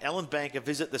paying Ellenbank a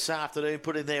visit this afternoon,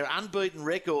 putting their unbeaten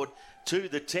record to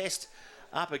the test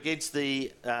up against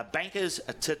the Bankers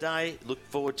today. Look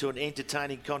forward to an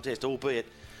entertaining contest, albeit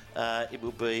it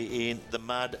will be in the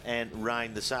mud and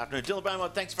rain this afternoon. Dylan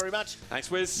Beaumont, thanks very much. Thanks,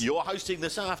 Wiz. You're hosting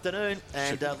this afternoon,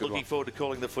 and looking forward to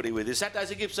calling the footy with you.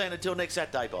 Saturdays at Gippsland. Until next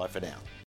Saturday, bye for now.